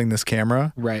hand holding this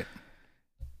camera. Right.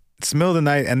 It's the middle of the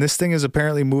night, and this thing is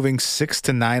apparently moving 600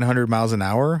 to 900 miles an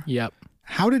hour. Yep.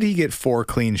 How did he get 4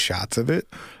 clean shots of it?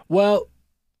 Well,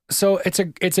 so it's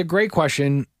a great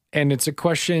question, and it's a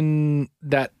question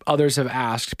that others have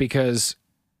asked because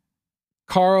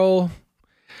Carl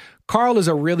is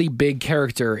a really big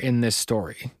character in this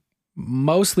story,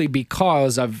 mostly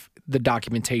because of the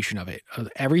documentation of it.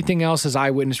 Everything else is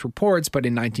eyewitness reports, but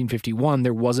in 1951,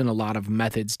 there wasn't a lot of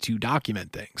methods to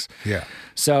document things. Yeah.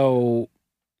 So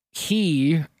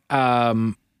he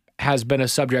has been a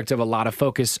subject of a lot of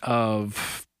focus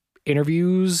of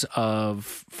interviews,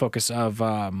 what's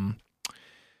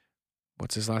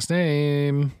his last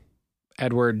name?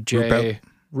 Edward J.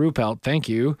 Ruppelt. Thank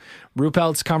you.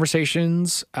 Ruppelt's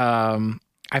conversations.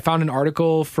 I found an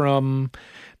article from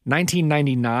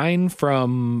 1999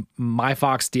 from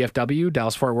MyFox DFW,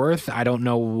 Dallas Fort Worth. I don't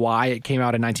know why it came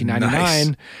out in 1999,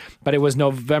 nice. But it was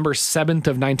November 7th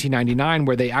of 1999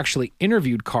 where they actually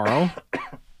interviewed Carl.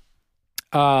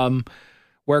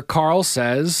 Where Carl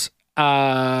says,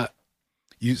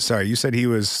 you said he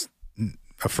was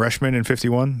a freshman in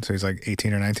 51, so he's like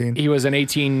 18 or 19. He was an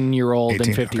 18-year-old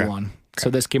in 51. Okay. So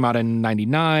this came out in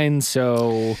 99,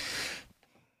 so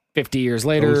 50 years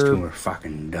later. Those two were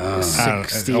fucking dumb.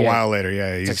 A while later,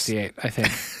 yeah. 68, I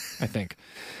think.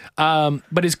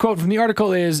 But his quote from the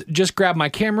article is, just grabbed my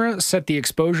camera, set the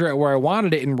exposure at where I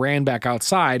wanted it, and ran back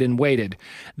outside and waited.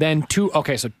 Then two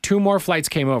more flights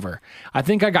came over. I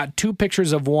think I got 2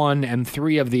 pictures of one and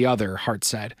 3 of the other, Hart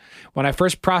said. When I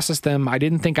first processed them, I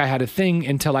didn't think I had a thing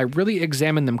until I really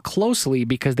examined them closely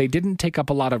because they didn't take up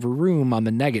a lot of room on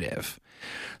the negative.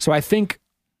 So I think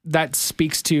that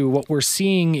speaks to what we're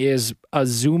seeing is a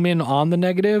zoom in on the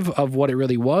negative of what it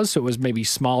really was. So it was maybe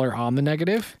smaller on the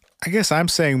negative. I guess I'm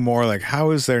saying more like, how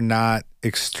is there not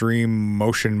extreme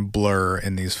motion blur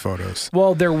in these photos?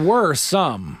 Well, there were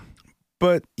some.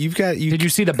 But did you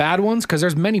see the bad ones? Because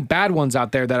there's many bad ones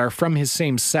out there that are from his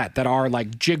same set that are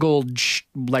like jiggled,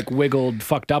 like wiggled,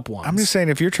 fucked up ones. I'm just saying,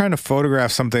 if you're trying to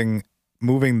photograph something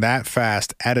moving that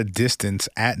fast at a distance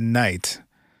at night,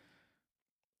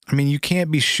 I mean, you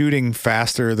can't be shooting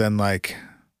faster than like,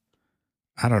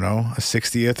 I don't know, a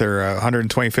 60th or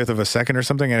 125th of a second or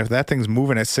something. And if that thing's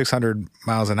moving at 600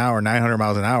 miles an hour, 900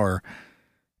 miles an hour,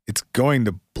 it's going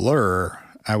to blur,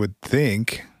 I would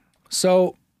think.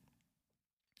 So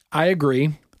I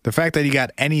agree. The fact that you got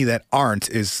any that aren't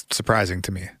is surprising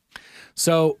to me.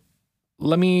 So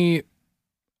let me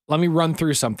run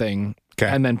through something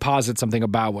and then posit something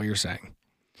about what you're saying.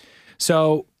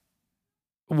 So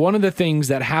one of the things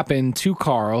that happened to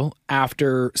Carl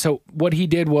so what he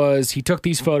did was he took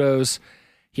these photos,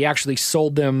 he actually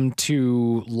sold them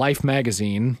to Life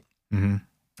magazine,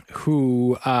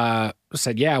 who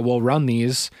said, yeah, we'll run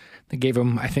these. They gave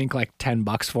him, I think, like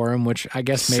 $10 for him, which I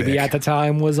guess maybe at the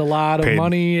time was a lot of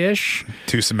money-ish.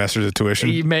 2 semesters of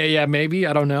tuition. Maybe.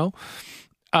 I don't know.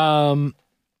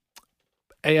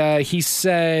 He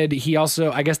said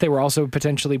I guess they were also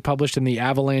potentially published in the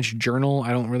Avalanche Journal.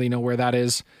 I don't really know where that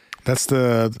is. That's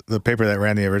the paper that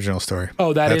ran the original story.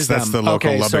 Oh, that's the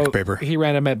local Lubbock paper. He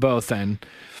ran them at both then.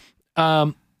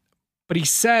 But he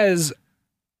says,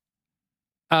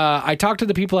 I talked to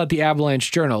the people at the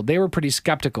Avalanche Journal. They were pretty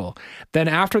skeptical. Then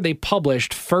after they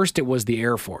published, first it was the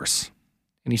Air Force.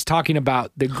 And he's talking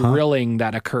about the grilling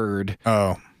that occurred.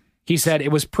 Oh. He said,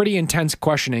 it was pretty intense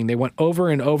questioning. They went over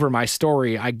and over my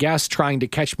story, I guess trying to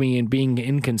catch me in being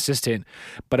inconsistent,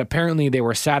 but apparently they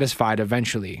were satisfied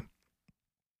eventually.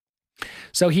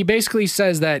 So he basically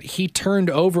says that he turned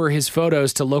over his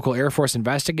photos to local Air Force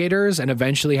investigators and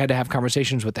eventually had to have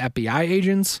conversations with FBI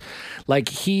agents. Like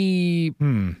he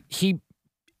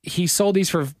sold these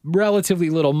for relatively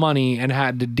little money and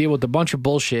had to deal with a bunch of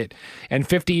bullshit. And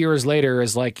 50 years later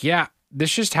is like, yeah,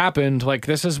 this just happened. Like,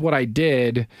 this is what I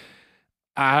did.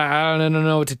 I don't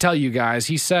know what to tell you guys.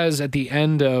 He says at the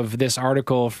end of this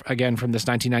article, again, from this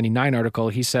 1999 article,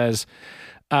 he says,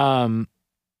 got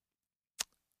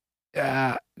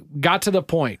to the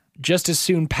point, just as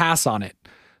soon pass on it.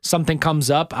 Something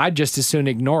comes up, I'd just as soon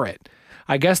ignore it.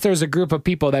 I guess there's a group of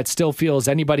people that still feels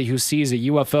anybody who sees a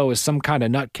UFO is some kind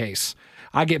of nutcase.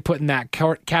 I get put in that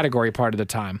category part of the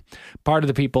time. Part of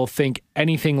the people think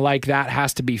anything like that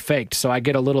has to be faked, so I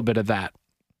get a little bit of that.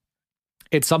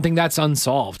 It's something that's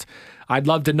unsolved. I'd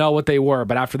love to know what they were,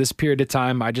 but after this period of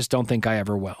time, I just don't think I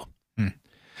ever will.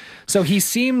 So he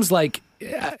seems like,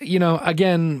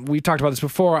 again, we talked about this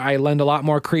before. I lend a lot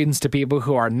more credence to people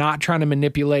who are not trying to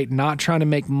manipulate, not trying to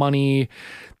make money,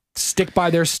 stick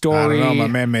by their story. I don't know. My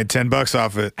man made $10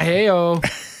 off it. Heyo.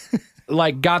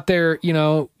 Like got their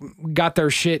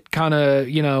shit kind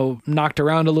of, knocked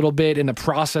around a little bit in the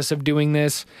process of doing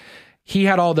this. He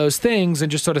had all those things and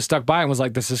just sort of stuck by and was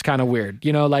like, this is kind of weird.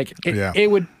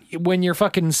 It would, when you're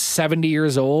fucking 70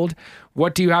 years old,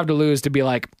 what do you have to lose to be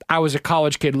like, I was a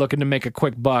college kid looking to make a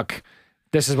quick buck.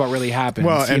 This is what really happens.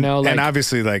 Well, and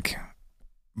obviously, like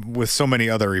with so many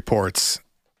other reports,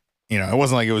 it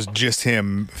wasn't like it was just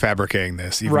him fabricating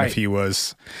this. Even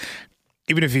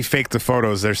if he faked the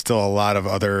photos, there's still a lot of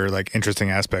other like interesting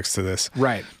aspects to this.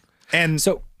 Right. And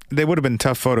so they would have been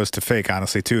tough photos to fake,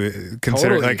 honestly, too.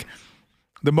 Consider like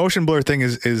the motion blur thing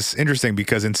is interesting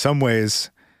because in some ways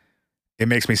it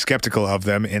makes me skeptical of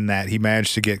them in that he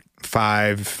managed to get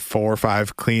 4 or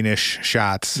 5 cleanish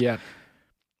shots. Yeah.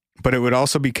 But it would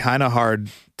also be kind of hard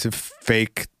to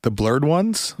fake the blurred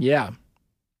ones. Yeah.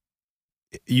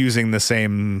 Using the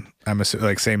same,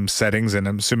 same settings, and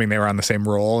I'm assuming they were on the same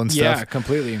roll and stuff. Yeah,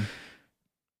 completely.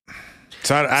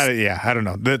 So I don't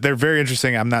know. They're very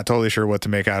interesting. I'm not totally sure what to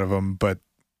make out of them, but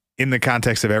in the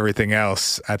context of everything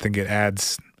else, I think it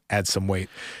adds some weight.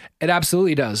 It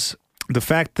absolutely does. The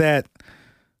fact that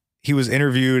he was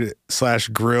interviewed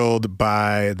 / grilled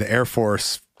by the Air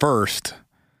Force first,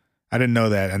 I didn't know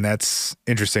that, and that's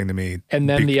interesting to me. And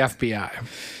then the FBI.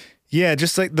 Yeah,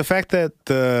 just like the fact that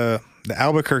the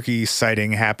Albuquerque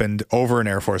sighting happened over an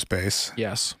Air Force base.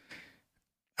 Yes.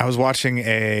 I was watching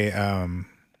I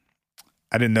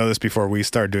didn't know this before we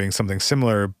started doing something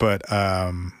similar, but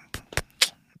and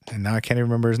now I can't even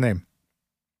remember his name.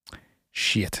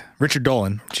 Shit. Richard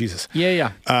Dolan. Jesus.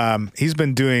 Yeah. He's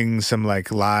been doing some like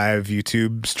live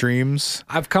YouTube streams.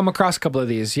 I've come across a couple of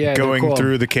these. Yeah. Going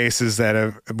through the cases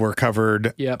that were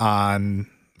covered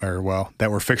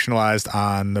that were fictionalized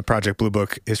on the Project Blue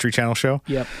Book History Channel show.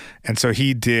 Yep. And so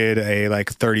he did a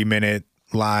like 30-minute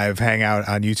live hangout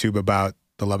on YouTube about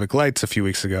the Lubbock Lights a few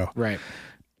weeks ago. Right.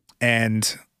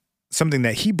 And something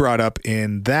that he brought up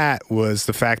in that was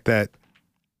the fact that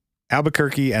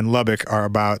Albuquerque and Lubbock are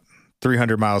about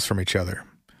 300 miles from each other.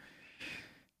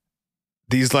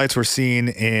 These lights were seen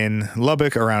in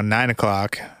Lubbock around 9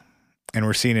 o'clock and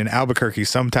were seen in Albuquerque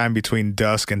sometime between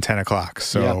dusk and 10 o'clock.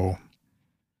 So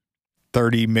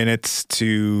 30 minutes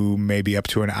to maybe up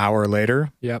to an hour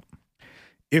later. Yep.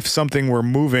 If something were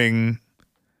moving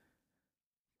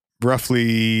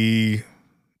roughly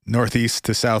northeast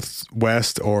to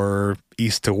southwest or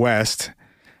east to west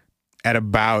at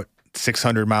about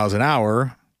 600 miles an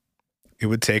hour, it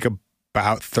would take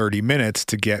about 30 minutes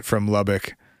to get from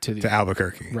Lubbock to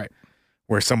Albuquerque. Right.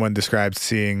 Where someone described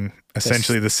seeing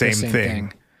essentially the same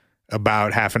thing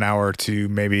about half an hour to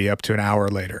maybe up to an hour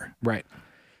later. Right.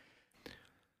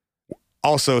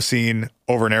 Also seen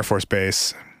over an Air Force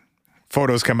base.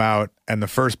 Photos come out, and the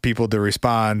first people to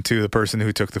respond to the person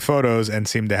who took the photos and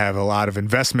seemed to have a lot of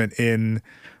investment in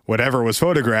whatever was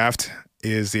photographed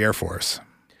is the Air Force.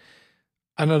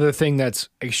 Another thing that's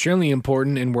extremely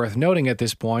important and worth noting at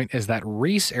this point is that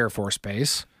Reese Air Force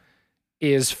Base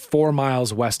is 4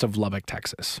 miles west of Lubbock,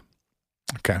 Texas.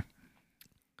 Okay.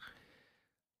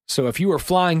 So if you were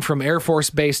flying from Air Force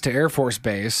Base to Air Force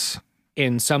Base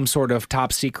in some sort of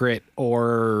top secret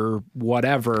or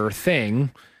whatever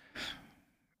thing,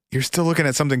 you're still looking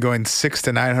at something going 600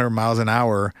 to 900 miles an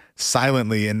hour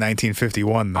silently in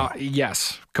 1951, though.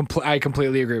 Yes. I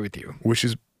completely agree with you. Which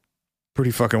is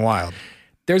pretty fucking wild.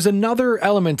 There's another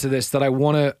element to this that I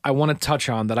want to touch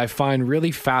on that I find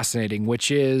really fascinating, which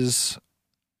is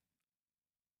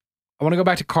I want to go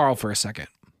back to Carl for a second.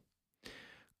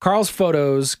 Carl's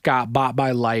photos got bought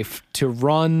by Life to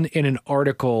run in an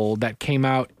article that came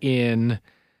out in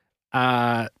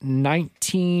April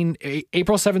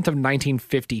 7th of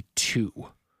 1952.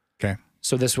 Okay.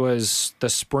 So this was the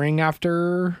spring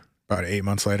after? About 8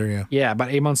 months later, yeah. Yeah,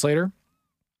 about 8 months later.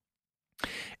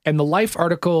 And the Life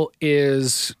article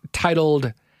is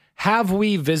titled, "Have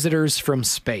We Visitors from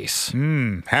Space?"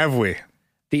 Have we?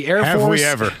 The Air Force. Have we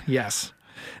ever? Yes.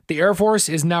 The Air Force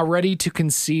is now ready to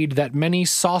concede that many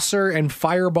saucer and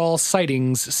fireball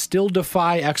sightings still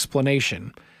defy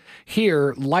explanation.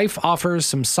 Here, Life offers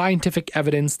some scientific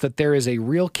evidence that there is a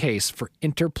real case for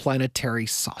interplanetary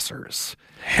saucers.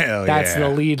 Hell That's yeah. the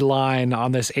lead line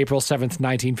on this April 7th,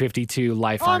 1952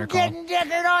 Life article. I'm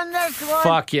getting on this one.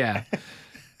 Fuck yeah.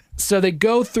 So they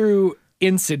go through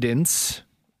incidents,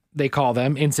 they call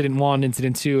them Incident 1,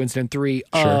 Incident 2, Incident 3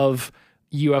 of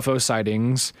UFO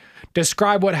sightings,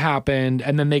 describe what happened,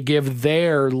 and then they give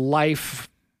their life.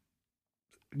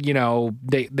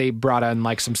 They brought in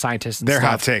like some scientists and their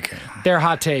stuff. Their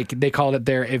hot take. They called it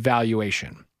their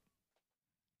evaluation.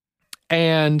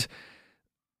 And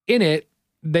in it,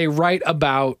 they write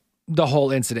about the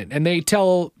whole incident. And they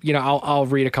tell, I'll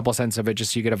read a couple sentences of it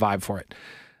just so you get a vibe for it.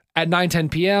 At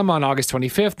 9:10 p.m. on August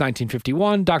 25th,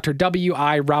 1951, Dr.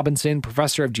 W.I. Robinson,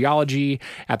 professor of geology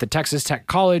at the Texas Tech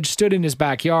College, stood in his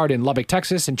backyard in Lubbock,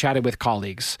 Texas, and chatted with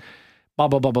colleagues. Blah,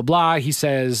 blah, blah, blah, blah. He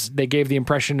says they gave the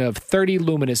impression of 30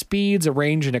 luminous beads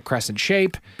arranged in a crescent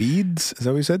shape. Beads? Is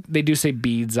that what you said? They do say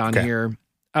beads on here.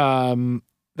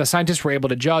 The scientists were able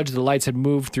to judge the lights had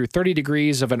moved through 30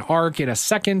 degrees of an arc in a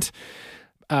second.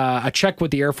 A check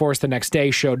with the Air Force the next day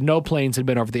showed no planes had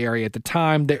been over the area at the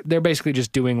time. They're basically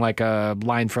just doing like a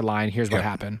line for line. Here's what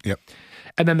happened. Yep.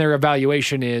 And then their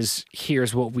evaluation is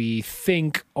here's what we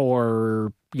think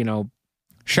or,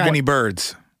 shiny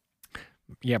birds.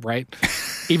 Yep, right.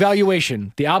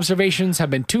 Evaluation. The observations have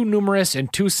been too numerous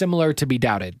and too similar to be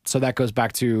doubted. So that goes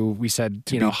back to, we said,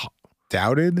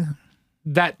 doubted?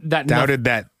 That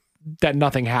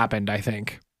nothing happened, I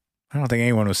think. I don't think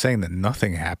anyone was saying that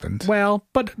nothing happened. Well,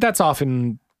 but that's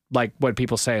often like what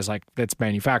people say is like it's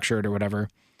manufactured or whatever.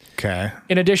 Okay.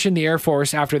 In addition, the Air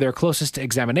Force, after their closest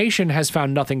examination, has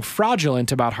found nothing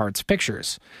fraudulent about Hart's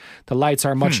pictures. The lights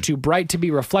are much too bright to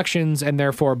be reflections and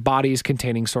therefore bodies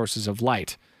containing sources of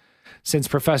light. Since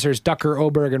Professors Ducker,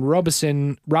 Oberg, and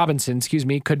Robinson,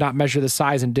 could not measure the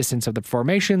size and distance of the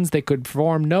formations, they could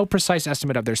form no precise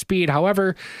estimate of their speed.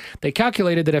 However, they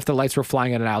calculated that if the lights were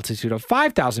flying at an altitude of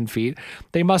 5,000 feet,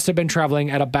 they must have been traveling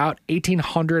at about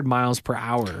 1,800 miles per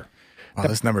hour. Wow,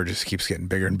 this number just keeps getting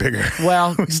bigger and bigger.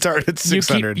 Well, we started at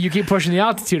 600. You keep pushing the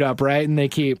altitude up, right? And they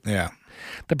keep... Yeah.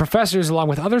 The professors, along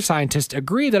with other scientists,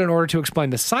 agree that in order to explain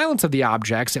the silence of the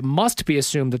objects, it must be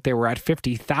assumed that they were at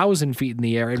 50,000 feet in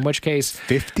the air, in which case...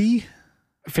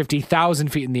 50,000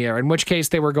 feet in the air, in which case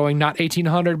they were going not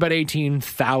 1,800, but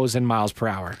 18,000 miles per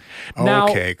hour. Now,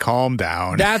 okay, calm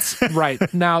down. That's right.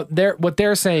 Now, what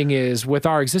they're saying is, with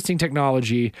our existing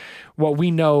technology, what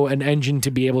we know an engine to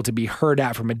be able to be heard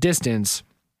at from a distance,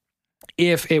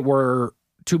 if it were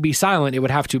to be silent, it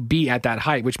would have to be at that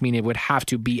height, which means it would have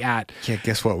to be at... Yeah,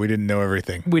 guess what? We didn't know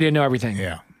everything.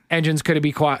 Yeah. Engines could have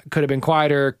been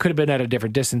quieter, could have been at a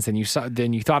different distance than you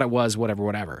thought it was,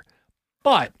 whatever.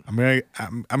 But I'm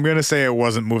gonna say it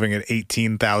wasn't moving at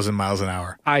 18,000 miles an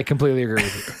hour. I completely agree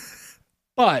with you.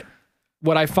 But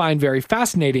what I find very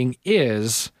fascinating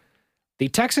is the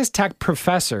Texas Tech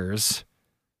professors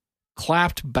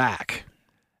clapped back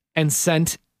and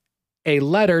sent a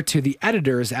letter to the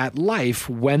editors at Life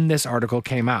when this article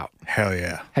came out. Hell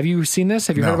yeah. Have you seen this?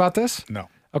 Have you heard about this? No.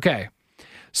 Okay.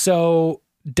 So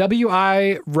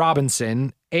W.I.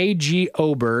 Robinson, A.G.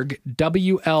 Oberg,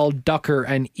 W.L. Ducker,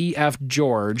 and E.F.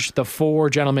 George, the four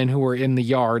gentlemen who were in the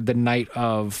yard the night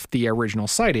of the original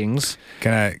sightings.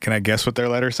 Can I guess what their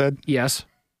letter said? Yes.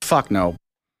 Fuck no.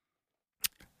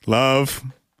 Love,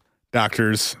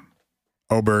 Doctors,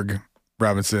 Oberg,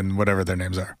 Robinson, whatever their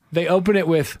names are. They open it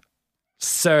with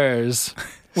sirs,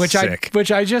 which Sick.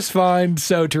 I just find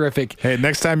so terrific. Hey,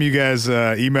 next time you guys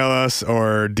email us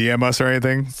or DM us or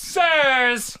anything,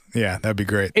 sirs. Yeah, that'd be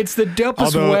great. It's the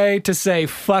dopest way to say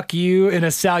fuck you in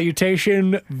a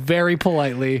salutation, very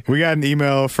politely. We got an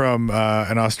email from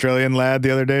an Australian lad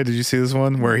the other day. Did you see this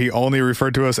one? Where he only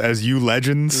referred to us as you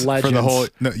legends. For the whole...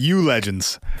 No, you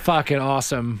legends. Fucking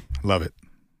awesome. Love it.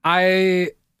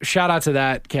 Shout out to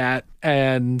that cat.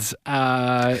 And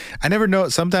I never know.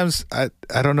 Sometimes I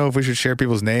don't know if we should share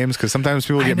people's names because sometimes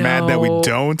people get mad that we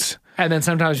don't. And then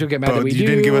sometimes you'll get mad that we do. You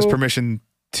didn't give us permission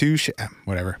to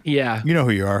whatever. Yeah. You know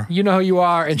who you are. You know who you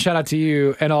are. And shout out to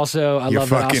you. And also, I love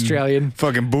that Australian.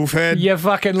 Fucking boofhead. You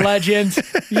fucking legend.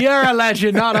 You're a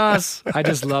legend, not us. I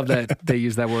just love that they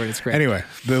use that word. It's great. Anyway,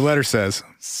 the letter says,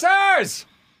 sirs!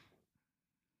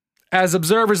 As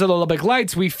observers of the Lubbock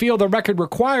Lights, we feel the record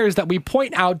requires that we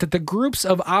point out that the groups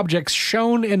of objects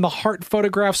shown in the Hart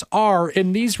photographs are,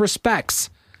 in these respects,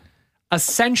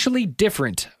 essentially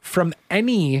different from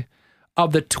any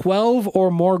of the 12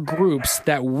 or more groups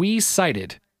that we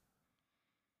cited.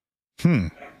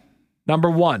 Number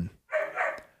 1.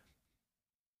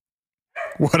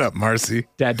 What up, Marcy?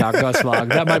 Dad Dog Gus Vlog.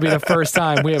 That might be the first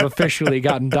time we have officially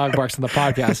gotten dog barks on the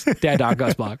podcast. Dad Dog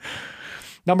Gus Vlog.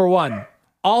 Number 1.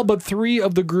 All but 3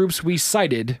 of the groups we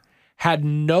cited had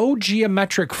no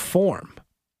geometric form.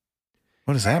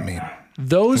 What does that mean?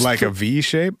 Those like a V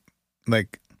shape?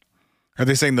 Like Are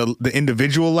they saying the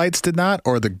individual lights did not,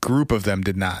 or the group of them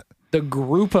did not? The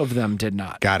group of them did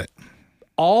not. Got it.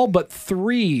 All but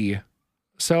three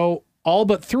of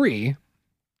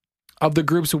the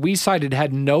groups we cited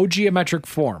had no geometric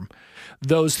form.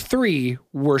 Those 3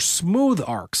 were smooth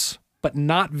arcs, but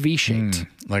not V-shaped.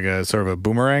 Like a sort of a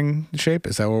boomerang shape?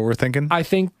 Is that what we're thinking? I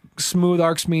think smooth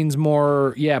arcs means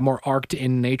more arced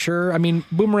in nature. I mean,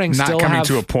 boomerangs not still coming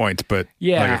to a point, but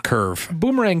like a curve.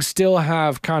 Boomerangs still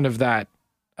have kind of that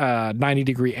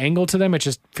 90-degree angle to them. It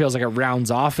just feels like it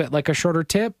rounds off at like a shorter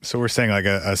tip. So we're saying like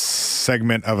a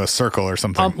segment of a circle or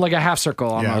something. Like a half circle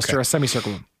almost, or a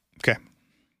semicircle. Okay.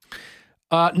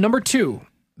 Number 2,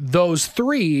 those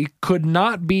 3 could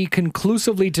not be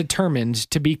conclusively determined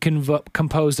to be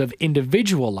composed of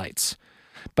individual lights,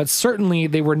 but certainly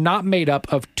they were not made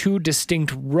up of 2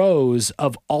 distinct rows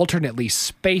of alternately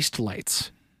spaced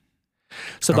lights.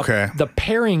 So the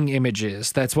pairing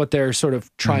images, that's what they're sort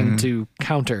of trying to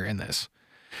counter in this.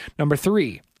 Number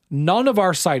 3, none of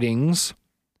our sightings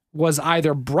was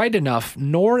either bright enough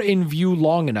nor in view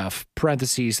long enough,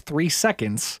 parentheses 3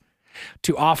 seconds,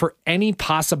 to offer any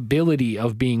possibility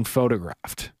of being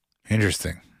photographed.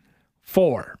 Interesting.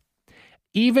 4,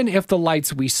 even if the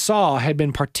lights we saw had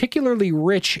been particularly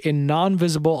rich in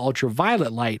non-visible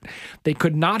ultraviolet light, they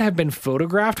could not have been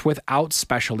photographed without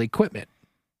special equipment.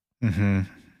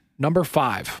 Number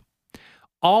 5,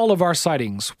 all of our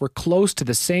sightings were close to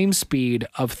the same speed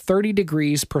of 30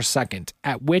 degrees per second,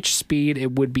 at which speed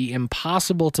it would be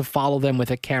impossible to follow them with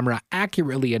a camera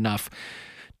accurately enough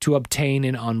to obtain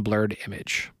an unblurred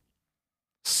image.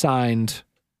 Signed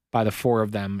by the 4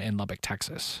 of them in Lubbock,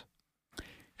 Texas.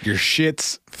 Your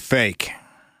shit's fake.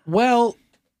 Well,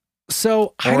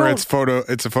 so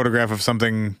it's a photograph of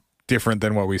something different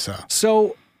than what we saw.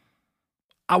 So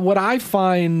what I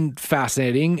find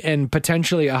fascinating, and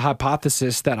potentially a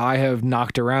hypothesis that I have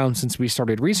knocked around since we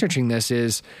started researching this,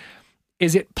 is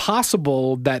it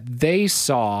possible that they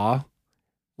saw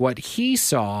what he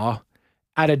saw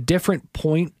at a different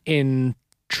point in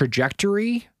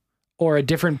trajectory, or a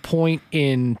different point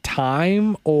in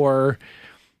time? Or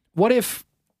what if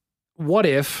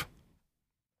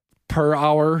per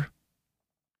hour?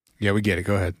 Yeah, we get it.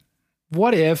 Go ahead.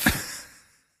 What if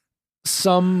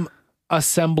a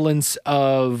semblance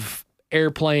of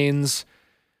airplanes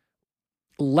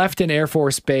left an Air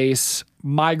Force base,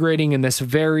 migrating in this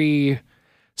very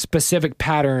specific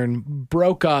pattern,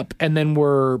 broke up, and then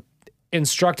were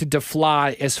instructed to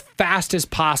fly as fast as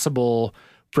possible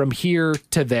from here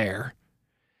to there?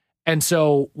 And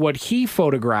so what he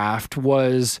photographed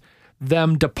was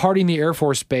them departing the Air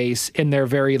Force base in their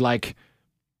very,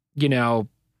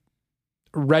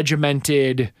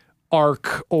 regimented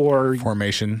arc or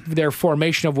their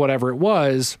formation of whatever it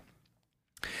was.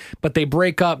 But they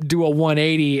break up, do a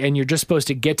 180, and you're just supposed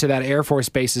to get to that Air Force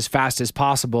base as fast as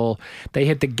possible. They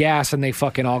hit the gas and they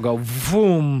fucking all go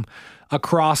boom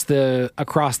across the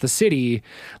city.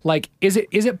 Like, is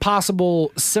it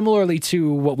possible, similarly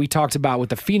to what we talked about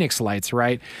with the Phoenix lights,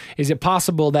 right? Is it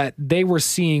possible that they were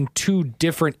seeing 2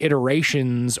 different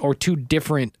iterations or 2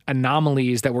 different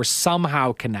anomalies that were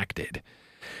somehow connected?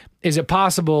 Is it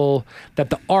possible that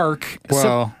the arc...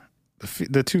 Well,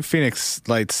 the 2 Phoenix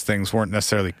lights things weren't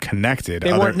necessarily connected.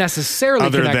 They weren't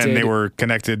necessarily connected. Other than they were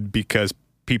connected because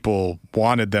people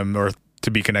wanted them or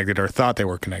to be connected or thought they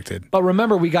were connected. But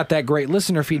remember, we got that great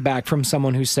listener feedback from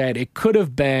someone who said it could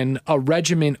have been a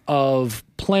regiment of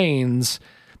planes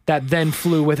that then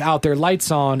flew without their lights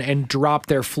on and dropped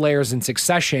their flares in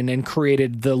succession and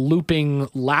created the looping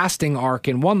lasting arc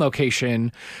in one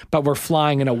location, but were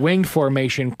flying in a winged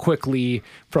formation quickly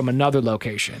from another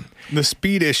location. The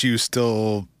speed issue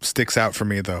still sticks out for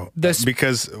me, though,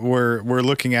 because we're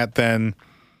looking at then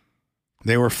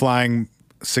they were flying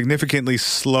significantly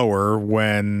slower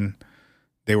when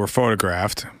they were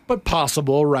photographed. But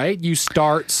possible, right? You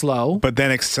start slow. But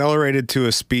then accelerated to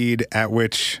a speed at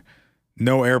which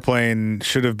no airplane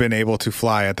should have been able to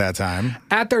fly at that time.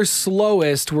 At their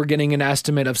slowest, we're getting an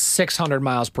estimate of 600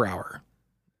 miles per hour.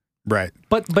 Right.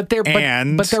 But they're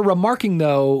remarking,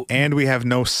 though... And we have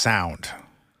no sound.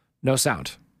 No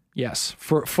sound. Yes.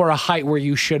 For a height where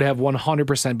you should have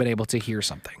 100% been able to hear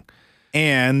something.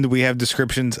 And we have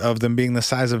descriptions of them being the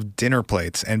size of dinner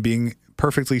plates and being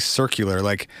perfectly circular.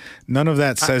 Like, none of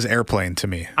that says airplane to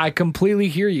me. I completely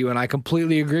hear you, and I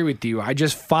completely agree with you. I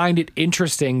just find it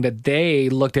interesting that they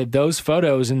looked at those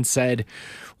photos and said,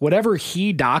 whatever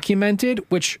he documented,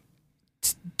 which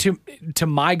to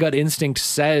my gut instinct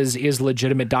says is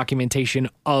legitimate documentation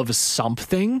of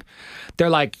something, they're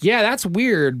like, yeah, that's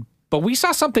weird, but we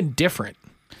saw something different.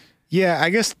 Yeah, I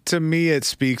guess to me it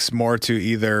speaks more to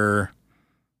either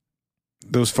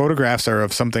those photographs are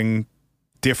of something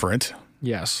different.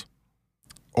 Yes.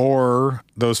 Or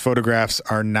those photographs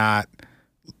are not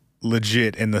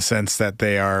legit in the sense that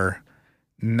they are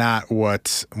not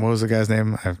what was the guy's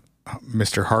name?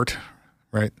 Mr. Hart,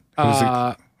 right?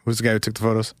 Who's the guy who took the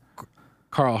photos?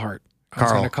 Carl Hart. I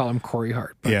was going to call him Corey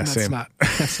Hart. But yeah, that's same.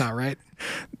 That's not right.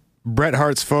 Bret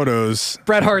Hart's photos.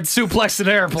 Bret Hart suplexed an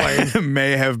airplane.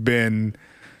 May have been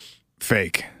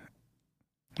fake.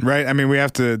 Right? I mean,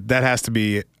 that has to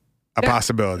be a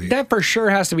possibility. That for sure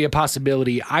has to be a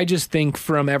possibility. I just think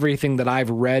from everything that I've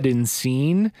read and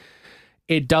seen,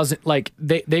 it doesn't, like,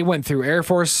 they went through Air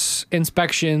Force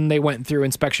inspection. They went through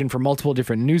inspection from multiple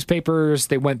different newspapers.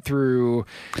 They went through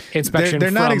inspection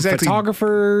from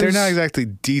photographers. They're not exactly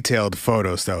detailed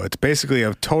photos, though. It's basically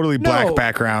a totally black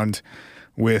background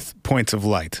with points of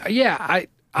light. Yeah.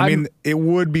 I mean, it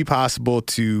would be possible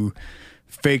to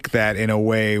fake that in a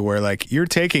way where, like, you're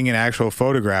taking an actual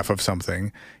photograph of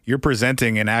something, you're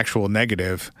presenting an actual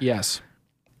negative. Yes.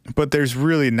 But there's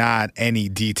really not any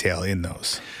detail in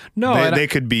those. No, they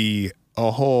could be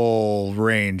a whole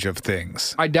range of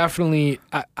things.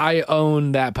 I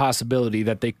own that possibility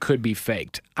that they could be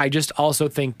faked. I just also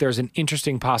think there's an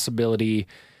interesting possibility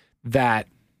that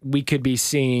we could be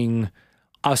seeing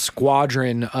a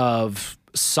squadron of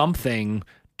something,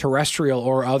 terrestrial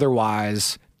or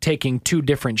otherwise, taking two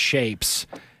different shapes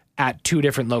at two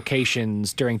different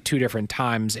locations during two different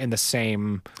times in the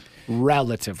same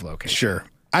relative location. Sure.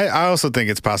 I also think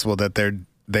it's possible that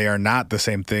they are not the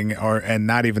same thing and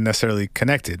not even necessarily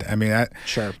connected. I mean,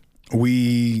 sure.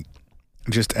 We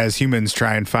just as humans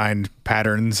try and find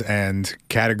patterns and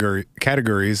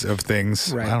categories of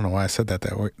things. Right. I don't know why I said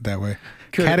that way.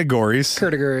 Categories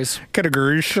of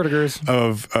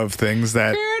things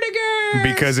that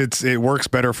because it works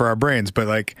better for our brains, but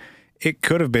like it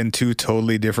could have been two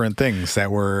totally different things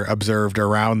that were observed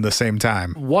around the same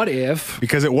time. What if?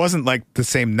 Because it wasn't like the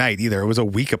same night either. It was a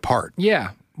week apart.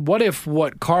 Yeah. What if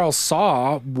what Carl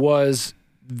saw was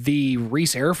the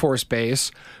Reese Air Force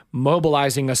Base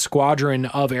mobilizing a squadron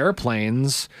of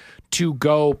airplanes to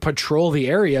go patrol the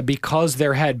area because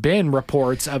there had been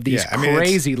reports of these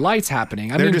crazy lights happening?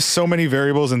 There are just so many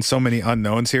variables and so many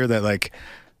unknowns here that, like,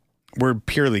 we're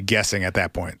purely guessing at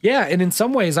that point. Yeah, and in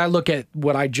some ways I look at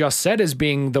what I just said as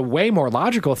being the way more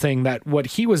logical thing, that what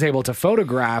he was able to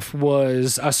photograph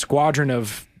was a squadron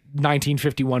of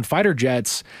 1951 fighter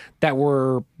jets that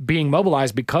were being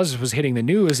mobilized because it was hitting the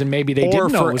news, and maybe they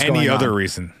didn't know what was going on. Or for any other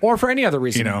reason. Or for any other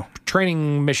reason. You know,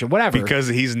 training mission, whatever. Because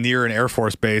he's near an Air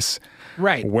Force base,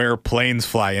 right, where planes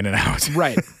fly in and out.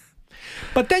 Right.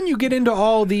 But then you get into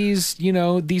all these,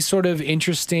 these sort of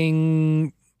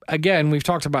interesting, again, we've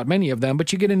talked about many of them,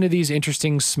 but you get into these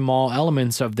interesting small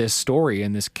elements of this story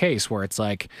in this case where it's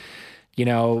like,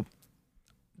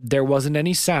 there wasn't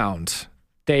any sound.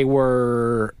 They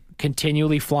were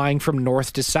continually flying from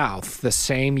north to south. The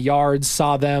same yards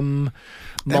saw them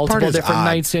multiple different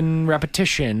nights in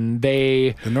repetition.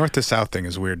 The north to south thing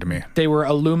is weird to me. They were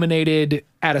illuminated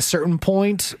at a certain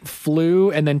point, flew,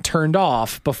 and then turned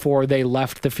off before they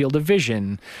left the field of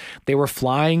vision. They were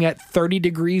flying at 30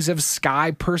 degrees of sky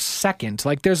per second.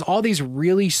 Like, there's all these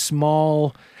really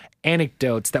small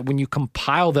anecdotes that when you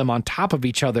compile them on top of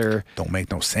each other don't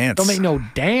make no sense. Don't make no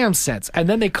damn sense. And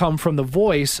then they come from the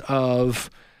voice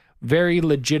of very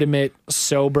legitimate,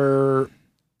 sober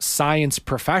science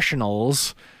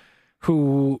professionals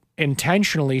who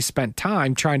intentionally spent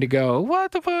time trying to go,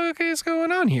 what the fuck is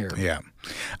going on here? Yeah.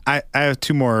 I have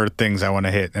two more things I want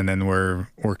to hit, and then we're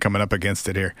coming up against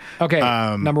it here. Okay.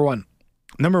 Number one,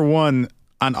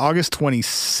 on August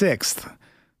 26th,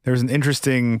 there was an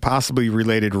interesting, possibly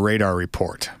related radar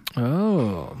report.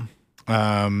 Oh.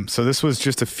 So this was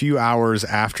just a few hours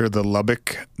after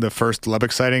the first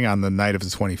Lubbock sighting on the night of the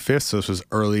 25th. So this was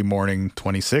early morning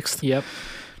 26th. Yep.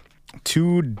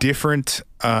 Two different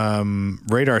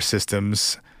radar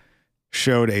systems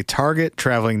showed a target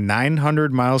traveling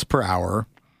 900 miles per hour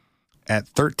at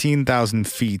 13,000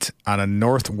 feet on a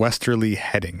northwesterly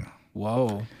heading.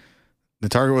 Whoa. The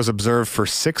target was observed for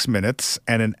 6 minutes,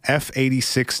 and an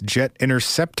F-86 jet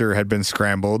interceptor had been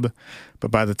scrambled, but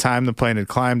by the time the plane had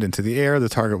climbed into the air, the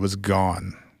target was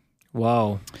gone.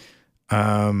 Wow.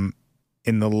 In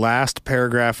the last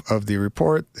paragraph of the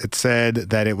report, it said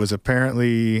that it was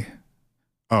apparently...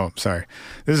 Oh, sorry.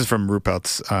 This is from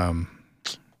Ruppelt's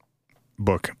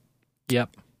book. Yep.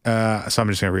 So I'm just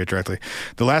going to read it directly.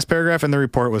 The last paragraph in the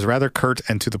report was rather curt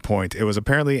and to the point. It was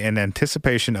apparently in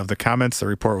anticipation of the comments the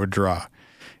report would draw.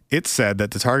 It said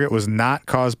that the target was not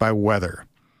caused by weather.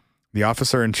 The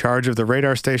officer in charge of the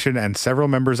radar station and several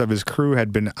members of his crew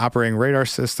had been operating radar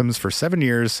systems for 7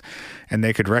 years, and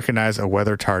they could recognize a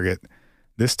weather target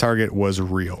this target was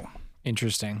real.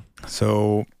 Interesting.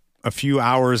 So a few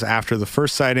hours after the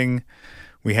first sighting,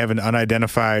 we have an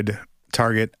unidentified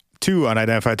target, 2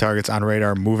 unidentified targets on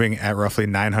radar moving at roughly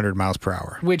 900 miles per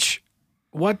hour. Which,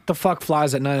 what the fuck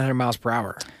flies at 900 miles per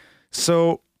hour?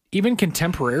 So even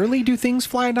contemporarily, do things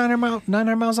fly at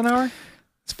 900 miles an hour?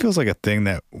 this feels like a thing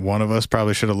that one of us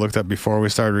probably should have looked up before we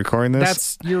started recording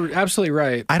this. You're absolutely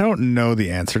right. I don't know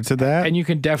the answer to that. And you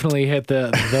can definitely hit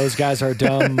the those guys are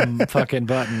dumb fucking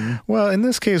button. Well, in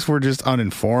this case, we're just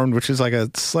uninformed, which is like a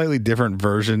slightly different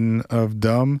version of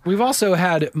dumb. We've also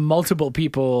had multiple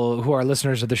people who are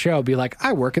listeners of the show be like,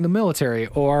 I work in the military,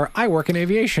 or I work in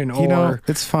aviation, or... You know,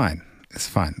 it's fine. It's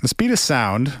fine. The speed of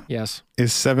sound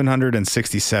is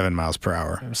 767 miles per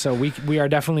hour. So we are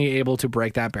definitely able to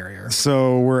break that barrier.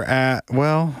 So we're at,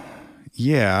 well,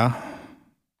 yeah.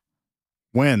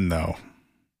 When, though?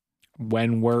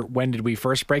 When did we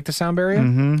first break the sound barrier?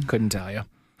 Mm-hmm. Couldn't tell you.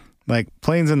 Like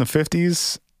planes in the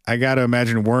 50s, I got to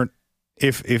imagine weren't,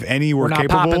 if any were We're not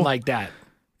capable. popping like that.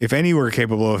 If any were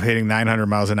capable of hitting 900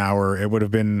 miles an hour, it would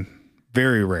have been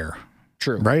very rare.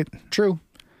 True. Right? True.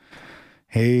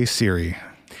 Hey Siri,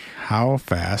 how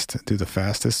fast do the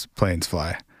fastest planes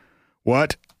fly?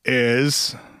 What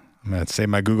is, I'm going to say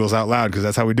my Googles out loud because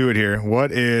that's how we do it here.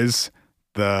 What is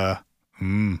the,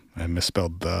 I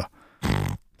misspelled the,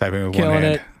 typing with Killing one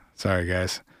hand. it. Sorry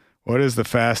guys. What is the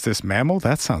fastest mammal?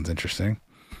 That sounds interesting.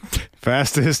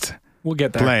 Fastest We'll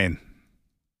get there. plane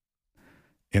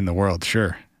in the world.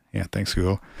 Sure. Yeah. Thanks,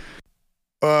 Google.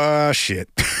 Shit.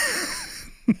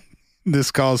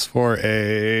 This calls for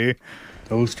a...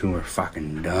 Those two are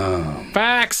fucking dumb.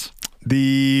 Facts.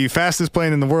 The fastest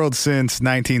plane in the world since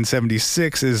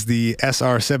 1976 is the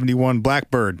SR-71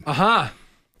 Blackbird,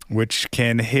 which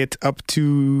can hit up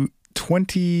to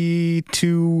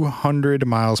 2,200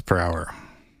 miles per hour.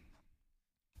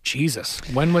 Jesus.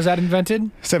 When was that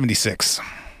invented? 76. All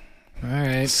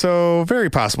right. So very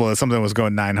possible that something was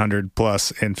going 900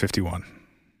 plus in 51.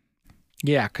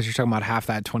 Yeah, because you're talking about half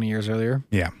that 20 years earlier.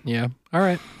 Yeah. Yeah. All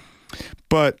right.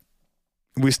 But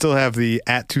we still have the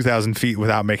at 2,000 feet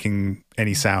without making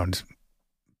any sound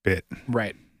bit.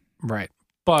 Right. Right.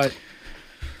 But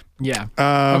yeah.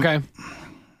 Okay. Okay.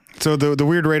 So the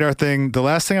weird radar thing, the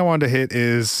last thing I wanted to hit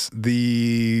is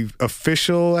the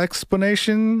official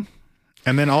explanation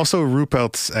and then also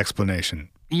Ruppelt's explanation.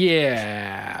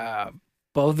 Yeah.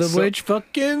 Both of which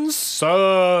fucking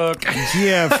suck.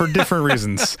 Yeah, for different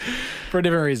reasons. For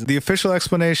different reasons. The official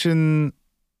explanation,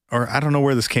 or I don't know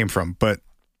where this came from, but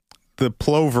the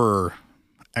plover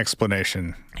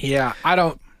explanation. Yeah, I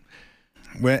don't.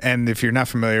 And if you're not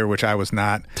familiar, which I was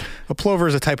not, a plover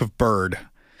is a type of bird.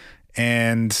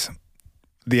 And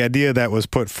the idea that was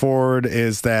put forward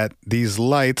is that these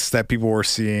lights that people were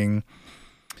seeing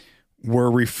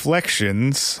were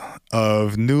reflections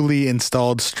of newly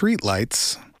installed street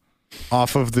lights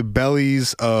off of the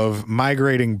bellies of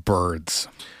migrating birds.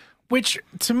 Which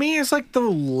to me is like the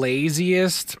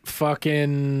laziest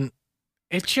fucking...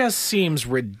 It just seems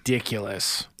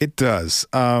ridiculous. It does.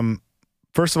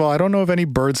 First of all, I don't know of any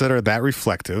birds that are that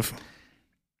reflective.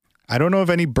 I don't know of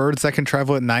any birds that can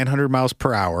travel at 900 miles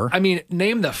per hour. I mean,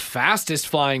 name the fastest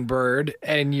flying bird,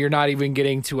 and you're not even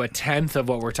getting to a tenth of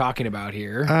what we're talking about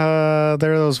here. There are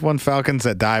those one falcons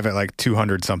that dive at like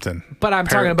 200 something. But I'm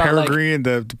talking about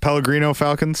the Pellegrino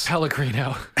falcons.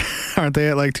 Pellegrino. Aren't they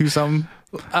at like 2 something?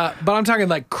 But I'm talking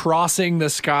like crossing the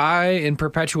sky in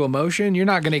perpetual motion. You're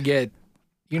not going to get...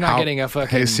 You're not getting a fucking...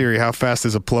 Hey Siri, how fast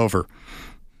is a plover?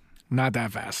 Not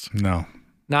that fast. No.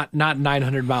 Not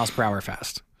 900 miles per hour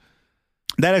fast.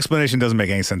 That explanation doesn't make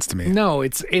any sense to me. No,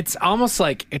 it's almost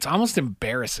like... It's almost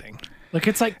embarrassing. Like,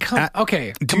 it's like...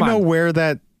 okay, do you know where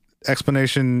that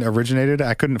explanation originated?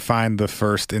 I couldn't find the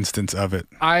first instance of it.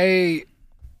 I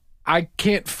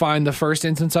can't find the first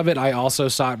instance of it. I also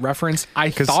saw it referenced.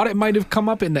 I thought it might have come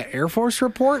up in the Air Force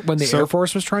report when the Air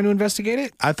Force was trying to investigate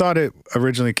it. I thought it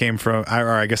originally came from,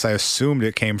 or I guess I assumed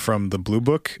it came from the Blue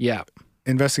Book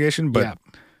investigation, but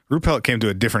Ruppelt came to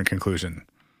a different conclusion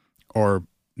or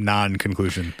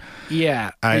non-conclusion.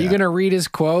 Yeah. Are you going to read his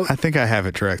quote? I think I have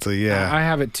it directly, yeah. I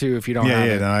have it too if you don't have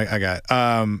it. No, I got it.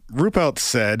 Ruppelt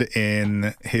said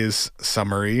in his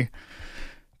summary,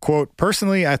 quote,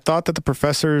 personally, I thought that the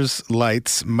professor's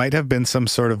lights might have been some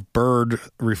sort of bird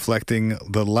reflecting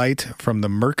the light from the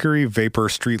mercury vapor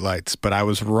streetlights, but I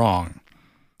was wrong.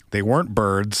 They weren't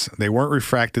birds, they weren't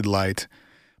refracted light,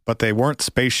 but they weren't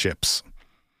spaceships.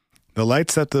 The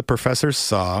lights that the professor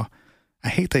saw, I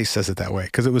hate that he says it that way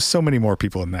because it was so many more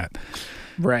people than that.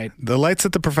 Right. The lights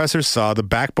that the professors saw, the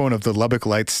backbone of the Lubbock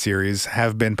Lights series,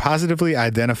 have been positively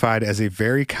identified as a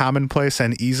very commonplace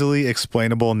and easily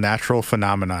explainable natural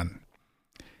phenomenon.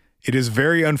 It is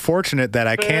very unfortunate that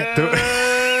I can't do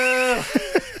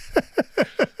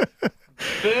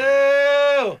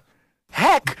Boo!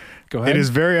 Heck! Go ahead. It is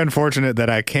very unfortunate that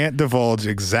I can't divulge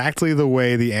exactly the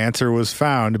way the answer was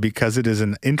found because it is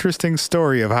an interesting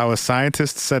story of how a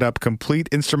scientist set up complete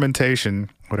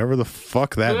instrumentation, whatever the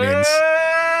fuck that means,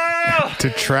 to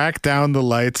track down the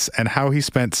lights, and how he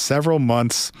spent several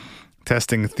months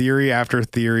testing theory after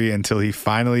theory until he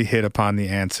finally hit upon the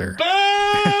answer.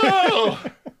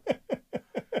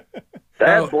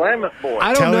 That's Lameth boy.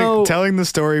 I don't know. Telling the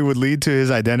story would lead to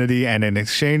his identity, and in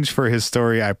exchange for his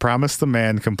story, I promised the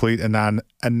man complete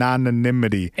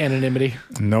anonymity. Anonymity.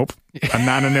 Nope.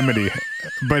 Anonymity.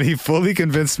 But he fully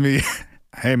convinced me,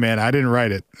 hey man, I didn't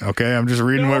write it. Okay. I'm just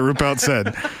reading what Ruppelt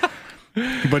said.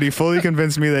 But he fully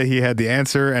convinced me that he had the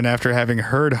answer, and after having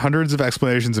heard hundreds of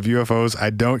explanations of UFOs, I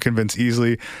don't convince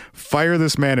easily. Fire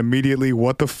this man immediately.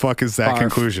 What the fuck is that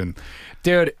conclusion?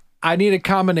 Dude, I need a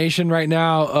combination right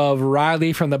now of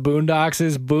Riley from the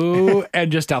Boondocks' boo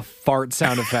and just a fart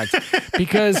sound effect.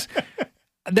 Because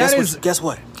Guess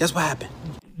what happened?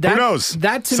 Who knows?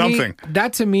 That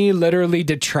to me literally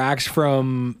detracts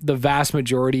from the vast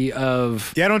majority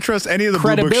of I don't trust any of the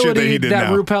credibility Blue Book shit that he did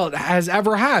that now. Ruppelt has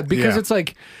ever had, because it's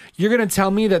like, you're going to tell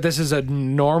me that this is a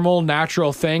normal,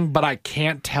 natural thing, but I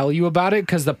can't tell you about it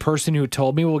because the person who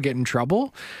told me will get in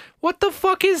trouble. What the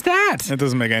fuck is that? It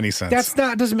doesn't make any sense.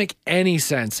 Doesn't make any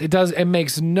sense. It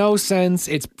makes no sense.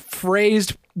 It's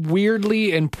phrased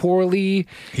weirdly and poorly.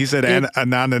 He said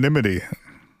anonymity.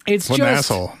 What an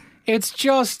asshole. It's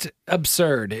just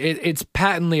absurd. It's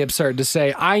patently absurd to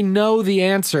say, I know the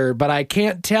answer, but I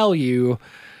can't tell you.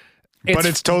 But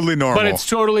it's totally normal. But it's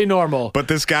totally normal. But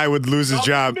this guy would lose his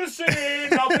job.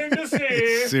 Nothing to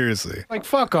see. Seriously. Like,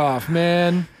 fuck off,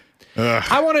 man. Ugh.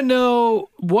 I want to know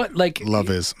what, like, love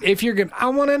is. If you're gonna, I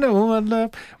want to know what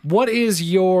love. What is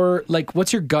your, like,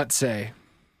 what's your gut say?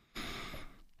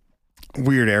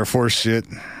 Weird Air Force shit.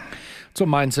 That's what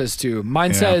mine says too.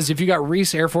 Mine says if you got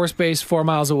Reese Air Force Base 4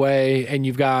 miles away and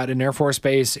you've got an Air Force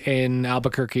Base in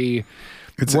Albuquerque,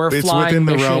 it's flying within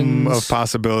the missions. realm of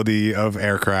possibility of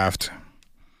aircraft.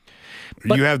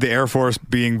 But you have the Air Force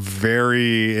being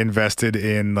very invested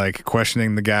in, like,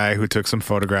 questioning the guy who took some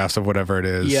photographs of whatever it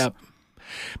is. Yep.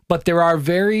 But there are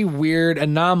very weird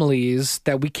anomalies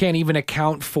that we can't even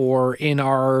account for in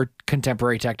our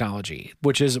contemporary technology,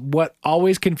 which is what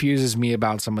always confuses me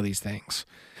about some of these things.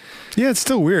 Yeah, it's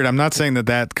still weird. I'm not saying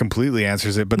that completely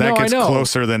answers it, but that gets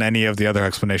closer than any of the other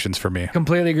explanations for me.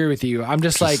 Completely agree with you. I'm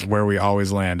just like, where we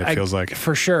always land, it feels like.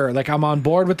 For sure. Like, I'm on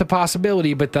board with the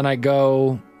possibility, but then I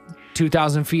go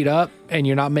 2,000 feet up and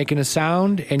you're not making a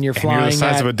sound and you're flying the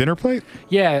size of a dinner plate?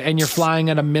 Yeah, and you're flying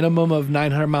at a minimum of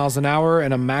 900 miles an hour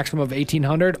and a maximum of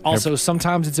 1,800. Also,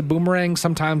 sometimes it's a boomerang,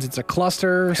 sometimes it's a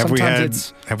cluster, Have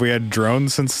we had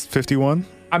drones since 51?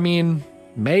 I mean,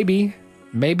 maybe.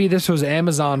 Maybe this was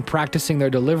Amazon practicing their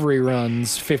delivery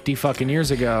runs 50 fucking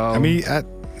years ago. I mean,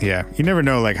 you never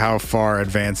know, like, how far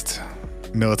advanced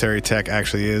military tech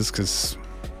actually is, because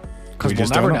we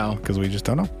just don't know. Because we just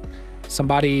don't know.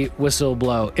 Somebody whistle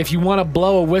blow. If you want to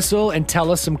blow a whistle and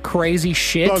tell us some crazy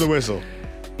shit, blow the whistle.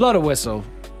 Blow the whistle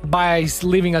by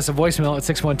leaving us a voicemail at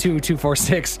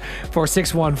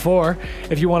 612-246-4614.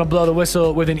 If you want to blow the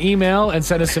whistle with an email and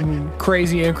send us some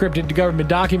crazy encrypted government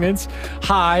documents,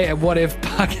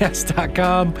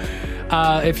 hi@whatifpodcast.com.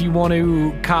 If you want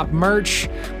to cop merch,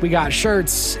 we got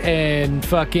shirts and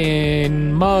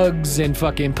fucking mugs and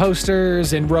fucking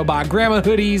posters and robot grandma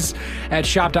hoodies at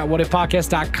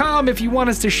shop.whatifpodcast.com. If you want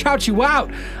us to shout you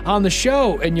out on the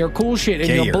show and your cool shit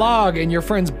and your blog and your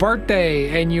friend's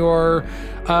birthday and your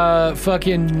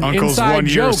fucking uncle's inside 1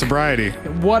 year joke, sobriety,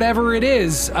 whatever it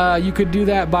is, you could do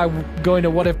that by going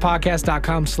to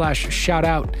whatifpodcast.com/shout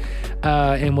out,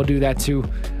 and we'll do that too.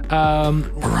 We're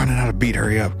running out of beat.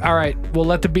 Hurry up. All right. We'll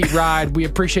let the beat ride. We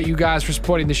appreciate you guys for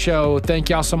supporting the show. Thank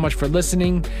y'all so much for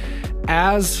listening.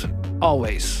 As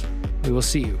always, we will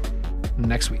see you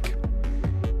next week.